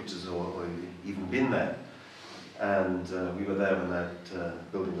seen pictures or even been there. And we were there when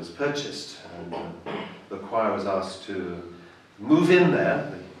that building was purchased. And the choir was asked to move in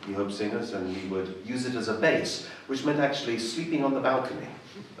there, the Hope Singers, and we would use it as a base, which meant actually sleeping on the balcony.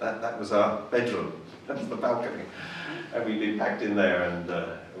 That was our bedroom. That was the balcony. And we'd be packed in there, and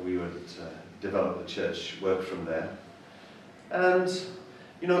we would develop the church work from there. And,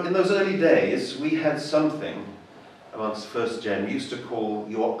 in those early days, we had something amongst First Gen we used to call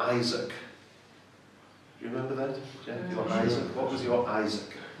your Isaac. Do you remember that, Jen? Your Isaac. What was your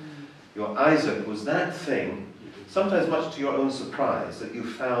Isaac? Your Isaac was that thing, sometimes much to your own surprise, that you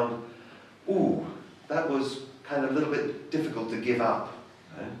found, ooh, that was kind of a little bit difficult to give up.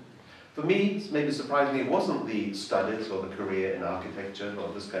 Right? For me, maybe surprisingly, it wasn't the studies or the career in architecture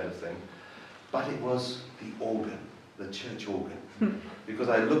or this kind of thing, but it was the organ, the church organ. Because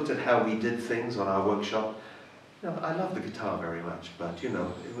I looked at how we did things on our workshop. I love the guitar very much, but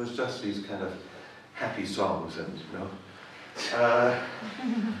it was just these kind of happy songs, and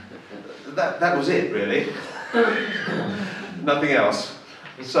that was it, really. Nothing else.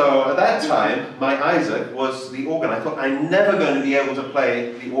 So at that time, my Isaac was the organ. I thought, I'm never going to be able to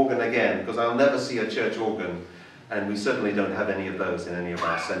play the organ again, because I'll never see a church organ, and we certainly don't have any of those in any of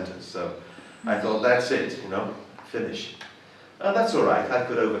our centers. So I thought, that's it, finish. That's all right, I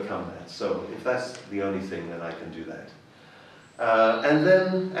could overcome that. So if that's the only thing, then I can do that. And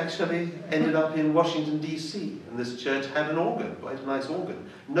then actually ended up in Washington, D.C., and this church had an organ, quite a nice organ.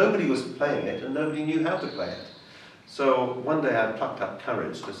 Nobody was playing it, and nobody knew how to play it. So one day I plucked up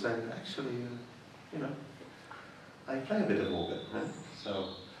courage to say, actually, I play a bit of organ. So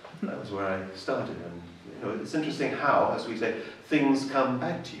that was where I started. And it's interesting how, as we say, things come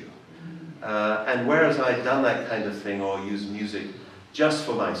back to you. And whereas I'd done that kind of thing or used music just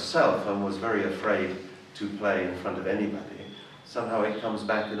for myself and was very afraid to play in front of anybody, somehow it comes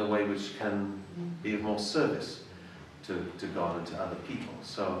back in a way which can be of more service to God and to other people.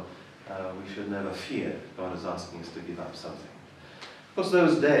 So we should never fear God is asking us to give up something. Of course,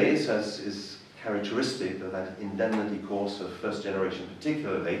 those days, as is characteristic of that indemnity course of first generation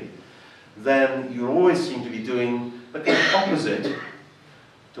particularly, then you always seem to be doing the kind of opposite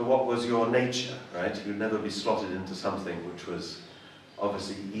to what was your nature, right? You'd never be slotted into something which was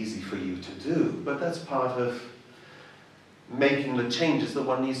obviously easy for you to do, but that's part of making the changes that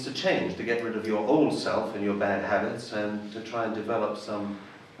one needs to change, to get rid of your old self and your bad habits and to try and develop some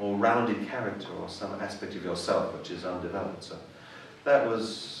more rounded character or some aspect of yourself which is undeveloped. So that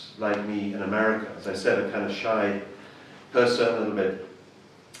was like me in America. As I said, a kind of shy person, a little bit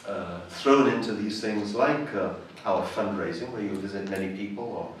thrown into these things like our fundraising, where you visit many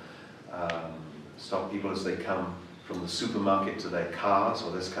people or stop people as they come from the supermarket to their cars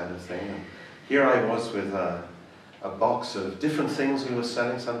or this kind of thing. And here I was with a box of different things we were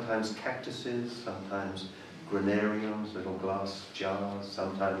selling, sometimes cactuses, sometimes granariums, little glass jars,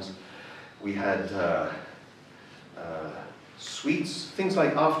 sometimes we had sweets, things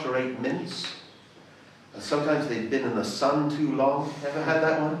like after 8 mints. And sometimes they'd been in the sun too long. Ever had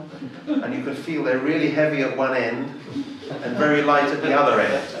that one? And you could feel they're really heavy at one end and very light at the other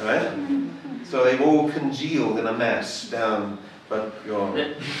end, right? So they've all congealed in a mess down, but your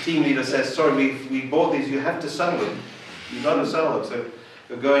team leader says, sorry, we bought these, you have to sell them. You've got to sell them. So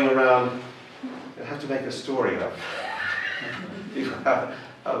you're going around, you have to make a story up.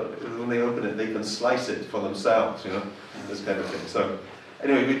 When they open it, they can slice it for themselves, you know, this kind of thing. So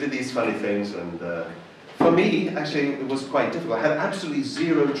anyway, we did these funny things, and for me, actually, it was quite difficult. I had absolutely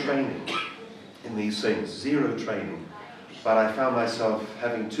zero training in these things, zero training. But I found myself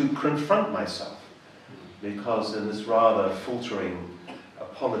having to confront myself, because in this rather faltering,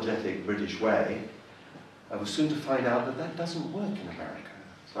 apologetic British way, I was soon to find out that that doesn't work in America.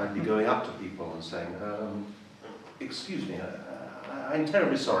 So I'd be going up to people and saying, excuse me, I'm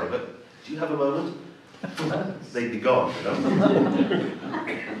terribly sorry, but do you have a moment? They'd be gone, you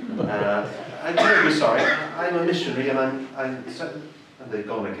know. I'm terribly sorry, I'm a missionary and and they're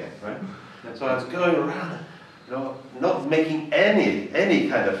gone again, right? So I was going around, you know, not making any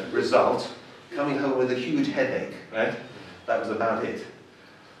kind of result, coming home with a huge headache, right? That was about it.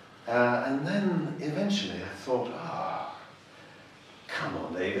 And then eventually I thought, come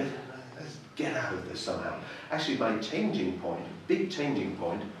on, David, let's get out of this somehow. Actually, my changing point, big changing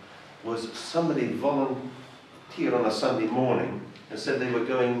point, was somebody volunteered on a Sunday morning and said they were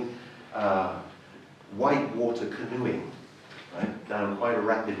going whitewater canoeing, right, down quite a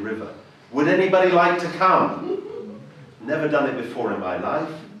rapid river. Would anybody like to come? Never done it before in my life.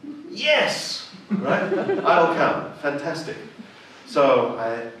 Yes! Right? I'll come. Fantastic. So,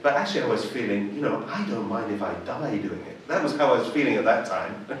 but actually I was feeling, you know, I don't mind if I die doing it. That was how I was feeling at that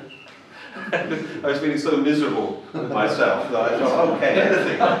time. I was feeling so miserable with myself that I thought, okay,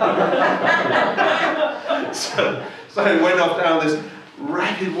 anything. so I went off down this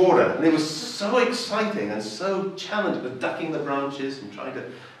rapid water, and it was so exciting and so challenging, with ducking the branches and trying to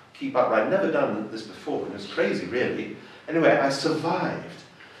keep upright. I'd never done this before, and it was crazy, really. Anyway, I survived,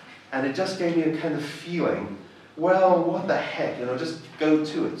 and it just gave me a kind of feeling, well, what the heck, you know, just go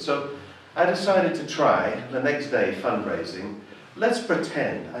to it. So I decided to try, the next day, fundraising. Let's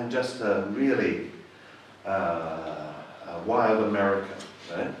pretend I'm just a really a wild American,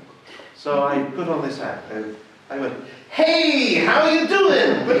 right? So I put on this act. I went, hey, how are you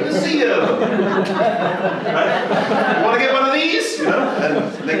doing? Good to see you. Right? Want to get one of these? You know?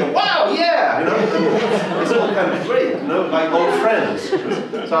 And they go, wow, yeah. You know? And it's all kind of great, you know, like old friends.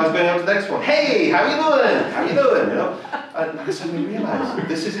 So I was going up to the next one. Hey, how you doing? How you doing? You know? And I suddenly realized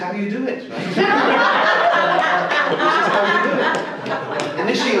this is how you do it. Right? This is how you do it.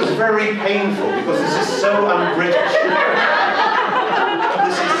 Initially, it was very painful because this is so un-British.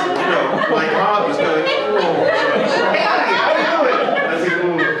 This is, you know, my heart was going, oh, hey, how you doing? And I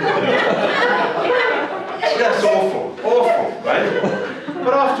think, that's awful, right?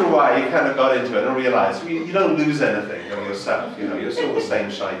 But after a while, you kind of got into it and realized you don't lose anything on yourself. You know, you're still the same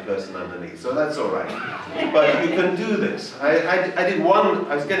shy person underneath, so that's all right. But you can do this. I did one.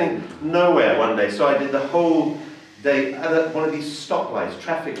 I was getting nowhere one day, so I did the whole day at one of these stoplights,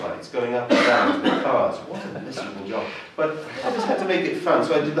 traffic lights, going up and down to the cars. What a miserable job. But I just had to make it fun,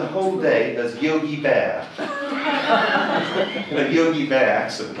 so I did the whole day as Yogi Bear. A Yogi Bear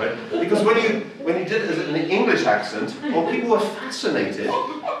accent, right? Because when you did it as an English accent, well, people were fascinated,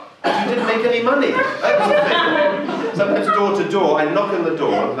 and you didn't make any money. That was the thing. Sometimes door to door, I'd knock on the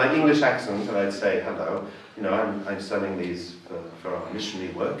door with my English accent, and I'd say, hello, you know, I'm selling these for our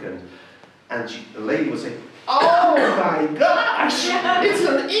missionary work, and the lady would say, oh my gosh, it's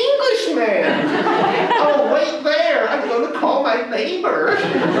an Englishman. Oh, wait there, I'm going to call my neighbor.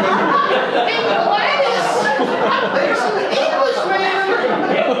 Hey, Gladys, there's an Englishman.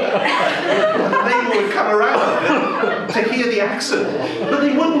 The neighbor would come around to hear the accent, but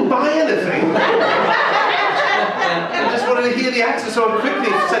they wouldn't buy anything. They just wanted to hear the accent, so I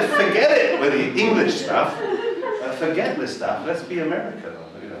quickly said, forget it with the English stuff. Forget this stuff, let's be American.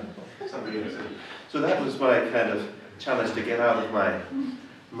 You know, somebody said. So that was my kind of challenge to get out of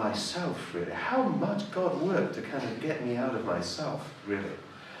myself, really. How much God worked to kind of get me out of myself, really.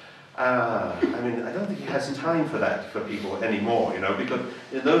 I mean, I don't think He has time for that for people anymore, you know, because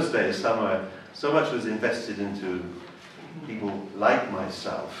in those days, so much was invested into people like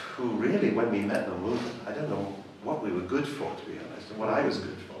myself, who really, when we met them, I don't know what we were good for, to be honest, and what I was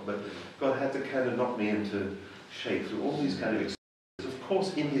good for, but God had to kind of knock me into shape, through all these kind of experiences. Of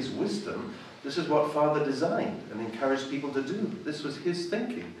course, in his wisdom, this is what Father designed and encouraged people to do. This was his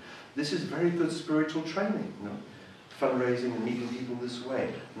thinking. This is very good spiritual training, you know? Fundraising and meeting people this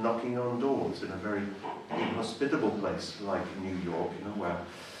way, knocking on doors in a very inhospitable place like New York, you know, where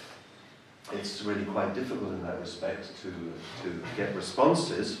it's really quite difficult in that respect to get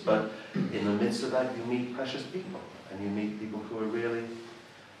responses, but in the midst of that you meet precious people, and you meet people who are really,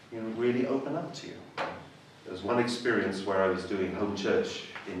 you know, really open up to you. There was one experience where I was doing home church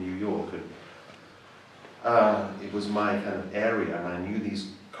in New York, and it was my kind of area, and I knew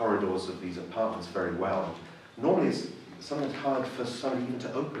these corridors of these apartments very well. Normally it's sometimes hard for somebody even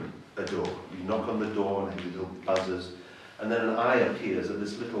to open a door. You knock on the door and little buzzers, and then an eye appears at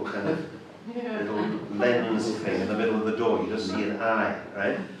this little kind of little lens thing in the middle of the door. You just see an eye,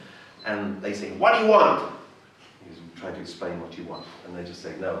 right? And they say, "What do you want?" You try to explain what you want, and they just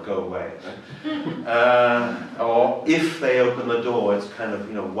say, "No, go away." Right? Or if they open the door, it's kind of,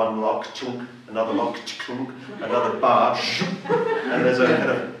 you know, one lock, chunk, another lock, chunk, another bar, and there's a kind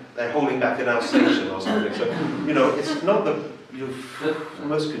of, they're holding back an Alsatian or something. So, you know, it's not the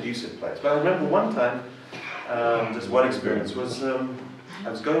most conducive place. But I remember one time, just one experience was, I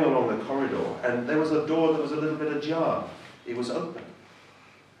was going along the corridor, and there was a door that was a little bit ajar. It was open.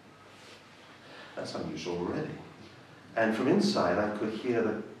 That's unusual already. And from inside, I could hear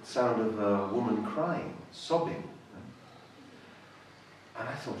the sound of a woman crying, sobbing. And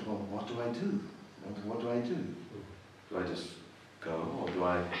I thought, well, what do I do? What do I do? Do I just go, or do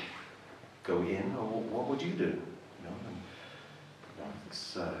I go in, or what would you do? You know, and, you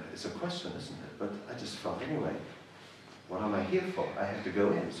know, it's a question, isn't it? But I just felt, anyway, what am I here for? I have to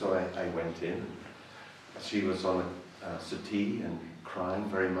go in. So I went in. She was on a settee and crying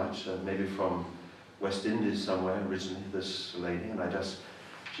very much, maybe from West Indies somewhere originally, this lady, and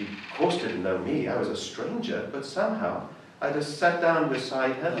she of course didn't know me. I was a stranger, but somehow I just sat down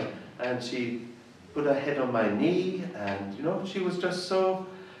beside her, and she put her head on my knee, and, you know, she was just so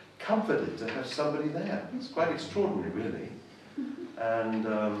comforted to have somebody there. It's quite extraordinary, really. And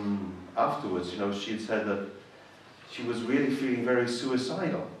afterwards, you know, she'd said that she was really feeling very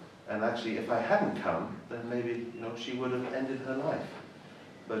suicidal, and actually, if I hadn't come, then maybe, you know, she would have ended her life.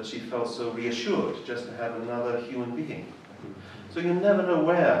 But she felt so reassured just to have another human being. So you never know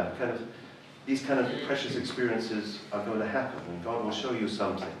where these kind of precious experiences are going to happen, and God will show you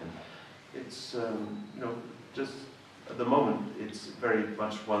something. It's, you know, just at the moment, it's very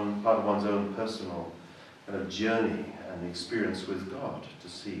much one part of one's own personal kind of journey and experience with God, to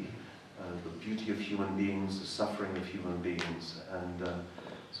see the beauty of human beings, the suffering of human beings, and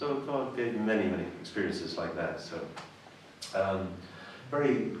so God gave me many, many experiences like that. So,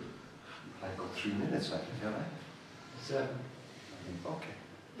 I've got 3 minutes, I think, haven't I? 7. Okay.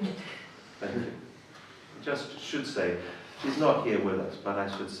 Thank you. Just should say, she's not here with us, but I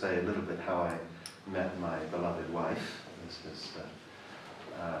should say a little bit how I met my beloved wife. This is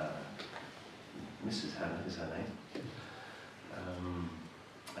Mrs. Hanna is her name.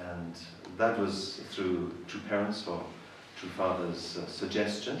 And that was through True Parents or True Father's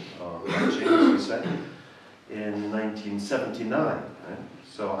suggestion, or matching, as we say, in 1979. Right?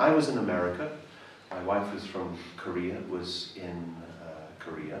 So I was in America. My wife was from Korea, was in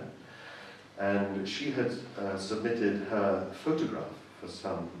Korea. And she had submitted her photograph for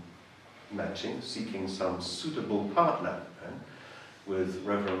some matching, seeking some suitable partner, right, with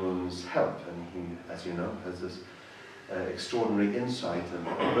Reverend Moon's help. And he, as you know, has this extraordinary insight and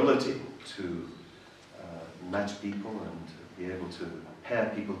ability to match people and be able to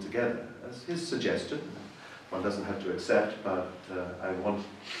pair people together. That's his suggestion. One doesn't have to accept, but I was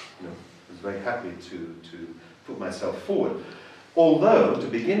very happy to put myself forward. Although, to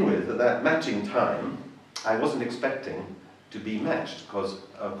begin with, at that matching time, I wasn't expecting to be matched, because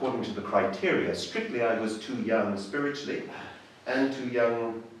according to the criteria, strictly I was too young spiritually and too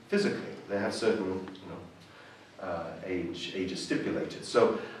young physically. They have certain, ages stipulated.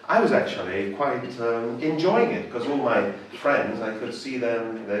 So I was actually quite enjoying it, because all my friends, I could see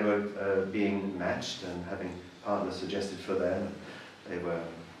them, they were being matched and having partners suggested for them. They were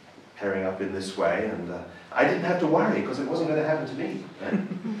pairing up in this way, and I didn't have to worry, because it wasn't going to happen to me. Right?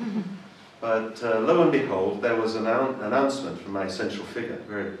 But lo and behold, there was an announcement from my central figure, a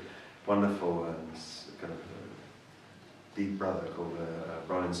very wonderful kind of deep brother called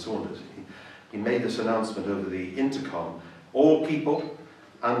Brian Saunders. He made this announcement over the intercom. All people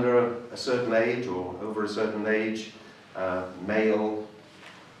under a certain age or over a certain age, male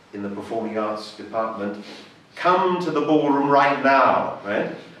in the performing arts department, come to the ballroom right now,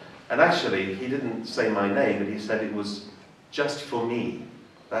 right? And actually, he didn't say my name, but he said it was just for me.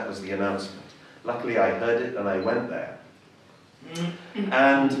 That was the announcement. luckily I heard it and I went there.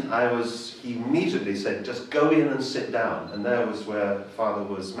 And he immediately said, just go in and sit down. And there was where Father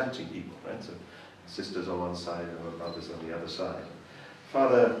was matching people, right? So sisters on one side and brothers on the other side.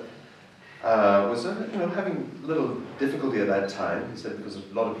 Father was having a little difficulty at that time, he said, because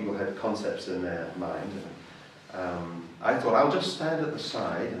a lot of people had concepts in their mind. And, I thought, I'll just stand at the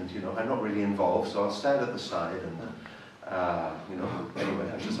side, and I'm not really involved, so I'll stand at the side. And anyway,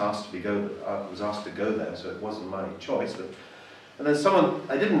 I was asked to go there, so it wasn't my choice. And then someone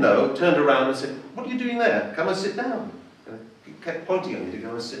I didn't know turned around and said, "What are you doing there? Come and sit down." And he kept pointing at me to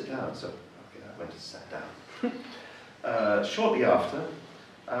go and sit down. So okay, I went and sat down. Shortly after,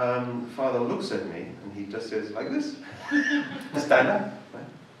 Father looks at me and he just says like this, "Stand up." Right?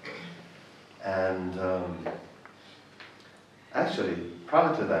 And actually,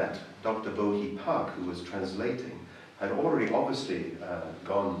 prior to that, Dr. Bohi Park, who was translating, had already obviously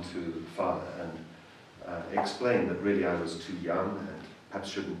gone to Father and explained that really I was too young and perhaps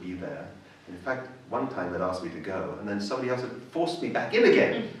shouldn't be there. In fact, one time they'd asked me to go, and then somebody else had forced me back in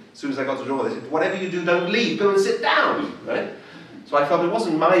again. As soon as I got to the door, they said, "Whatever you do, don't leave, go and sit down." Right? So I felt it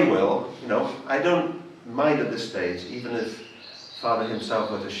wasn't my will, I don't mind at this stage, even if Father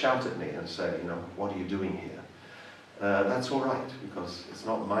himself were to shout at me and say, "What are you doing here?" That's all right, because it's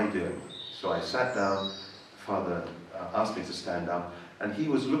not my doing. So I sat down, Father asked me to stand up, and he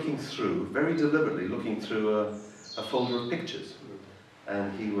was looking through, very deliberately looking through a folder of pictures.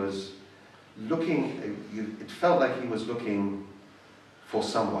 And he was looking, it felt like he was looking for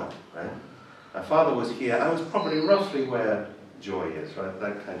someone, right? My Father was here, I was probably roughly where Joy is, right?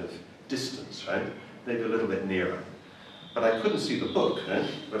 That kind of distance, right? Maybe a little bit nearer. But I couldn't see the book, right?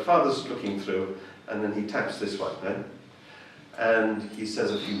 But Father's looking through, and then he taps this one, right? And he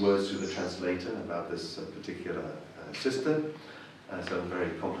says a few words to the translator about this particular sister, some very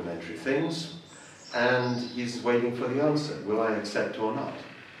complimentary things, and he's waiting for the answer. Will I accept or not?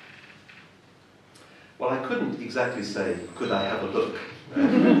 Well, I couldn't exactly say, could I have a look?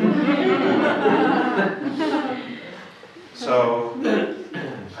 So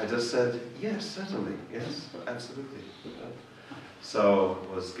I just said, yes, certainly, yes, absolutely. So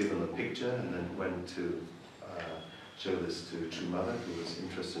I was given the picture and then went to show this to True Mother, who was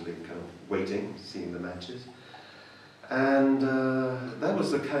interestingly kind of waiting, seeing the matches. And that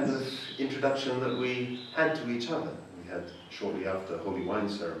was the kind of introduction that we had to each other. We had, shortly after Holy Wine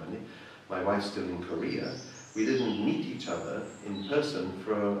ceremony, my wife's still in Korea, we didn't meet each other in person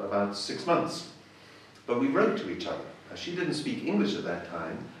for about 6 months. But we wrote to each other. Now, she didn't speak English at that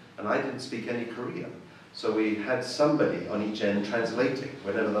time, and I didn't speak any Korean. So we had somebody on each end translating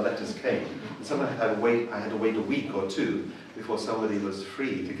whenever the letters came. And sometimes I had to wait a week or two before somebody was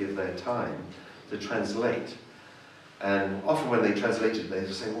free to give their time to translate. And often when they translated, they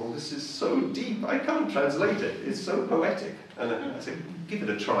would say, "Well, this is so deep, I can't translate it. It's so poetic." And I said, "Give it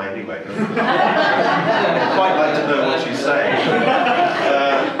a try anyway." I'd quite like to know what she's saying.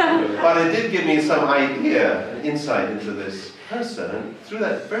 But it did give me some idea, insight into this person. And through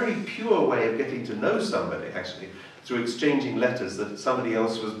that very pure way of getting to know somebody, actually, through exchanging letters that somebody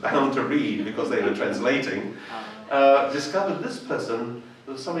else was bound to read because they were translating, discovered this person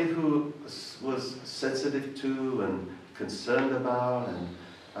was somebody who was sensitive to and concerned about and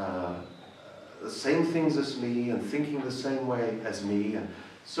the same things as me and thinking the same way as me and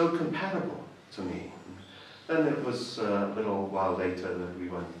so compatible to me. Then it was a little while later that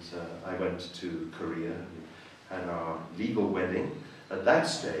I went to Korea and had our legal wedding at that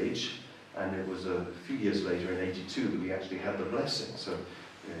stage, and it was a few years later in '82 that we actually had the blessing. So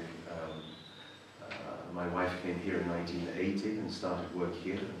my wife came here in 1980 and started work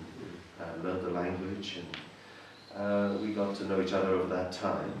here and learned the language, and we got to know each other over that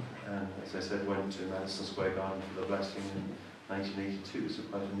time. And as I said, went to Madison Square Garden for the blessing in 1982. So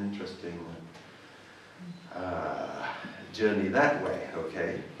quite an interesting journey that way,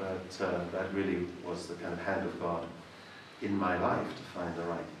 okay? But that really was the kind of hand of God in my life to find the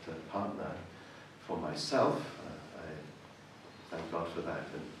right partner for myself. I thank God for that.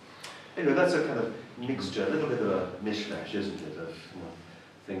 And anyway, that's a kind of mixture, a little bit of a mishmash, isn't it, of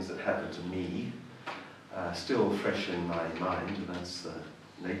things that happened to me, still fresh in my mind, and that's the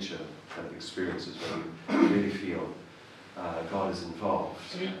nature of kind of experiences where you really feel God is involved.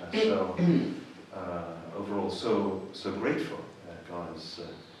 So overall, so grateful that God has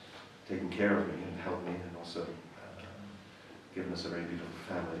taken care of me and helped me, and also given us a very beautiful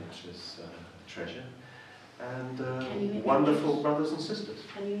family, which is a treasure. And wonderful brothers and sisters.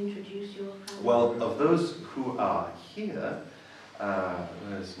 Can you introduce your family? Well, of those who are here,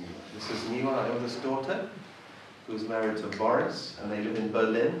 where's Niwa? This is Niwa, our eldest daughter, who's married to Boris, and they live in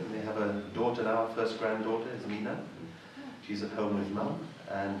Berlin. And they have a daughter now, our first granddaughter is Nina. She's at home with Mum.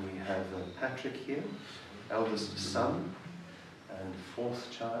 And we have Patrick here, eldest son, and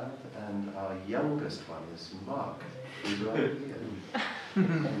fourth child, and our youngest one is Mark, who's right here.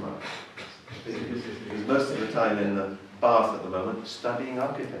 Mark. He's most of the time in the Bath at the moment, studying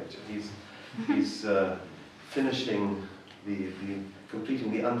architecture. He's finishing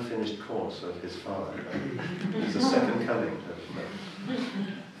completing the unfinished course of his father. He's the second coming of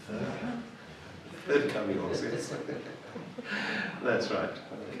third coming also. That's right.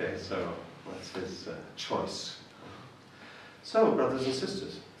 Okay, so that's his choice. So, brothers and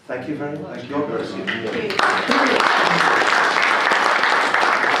sisters, thank you very much. God bless you.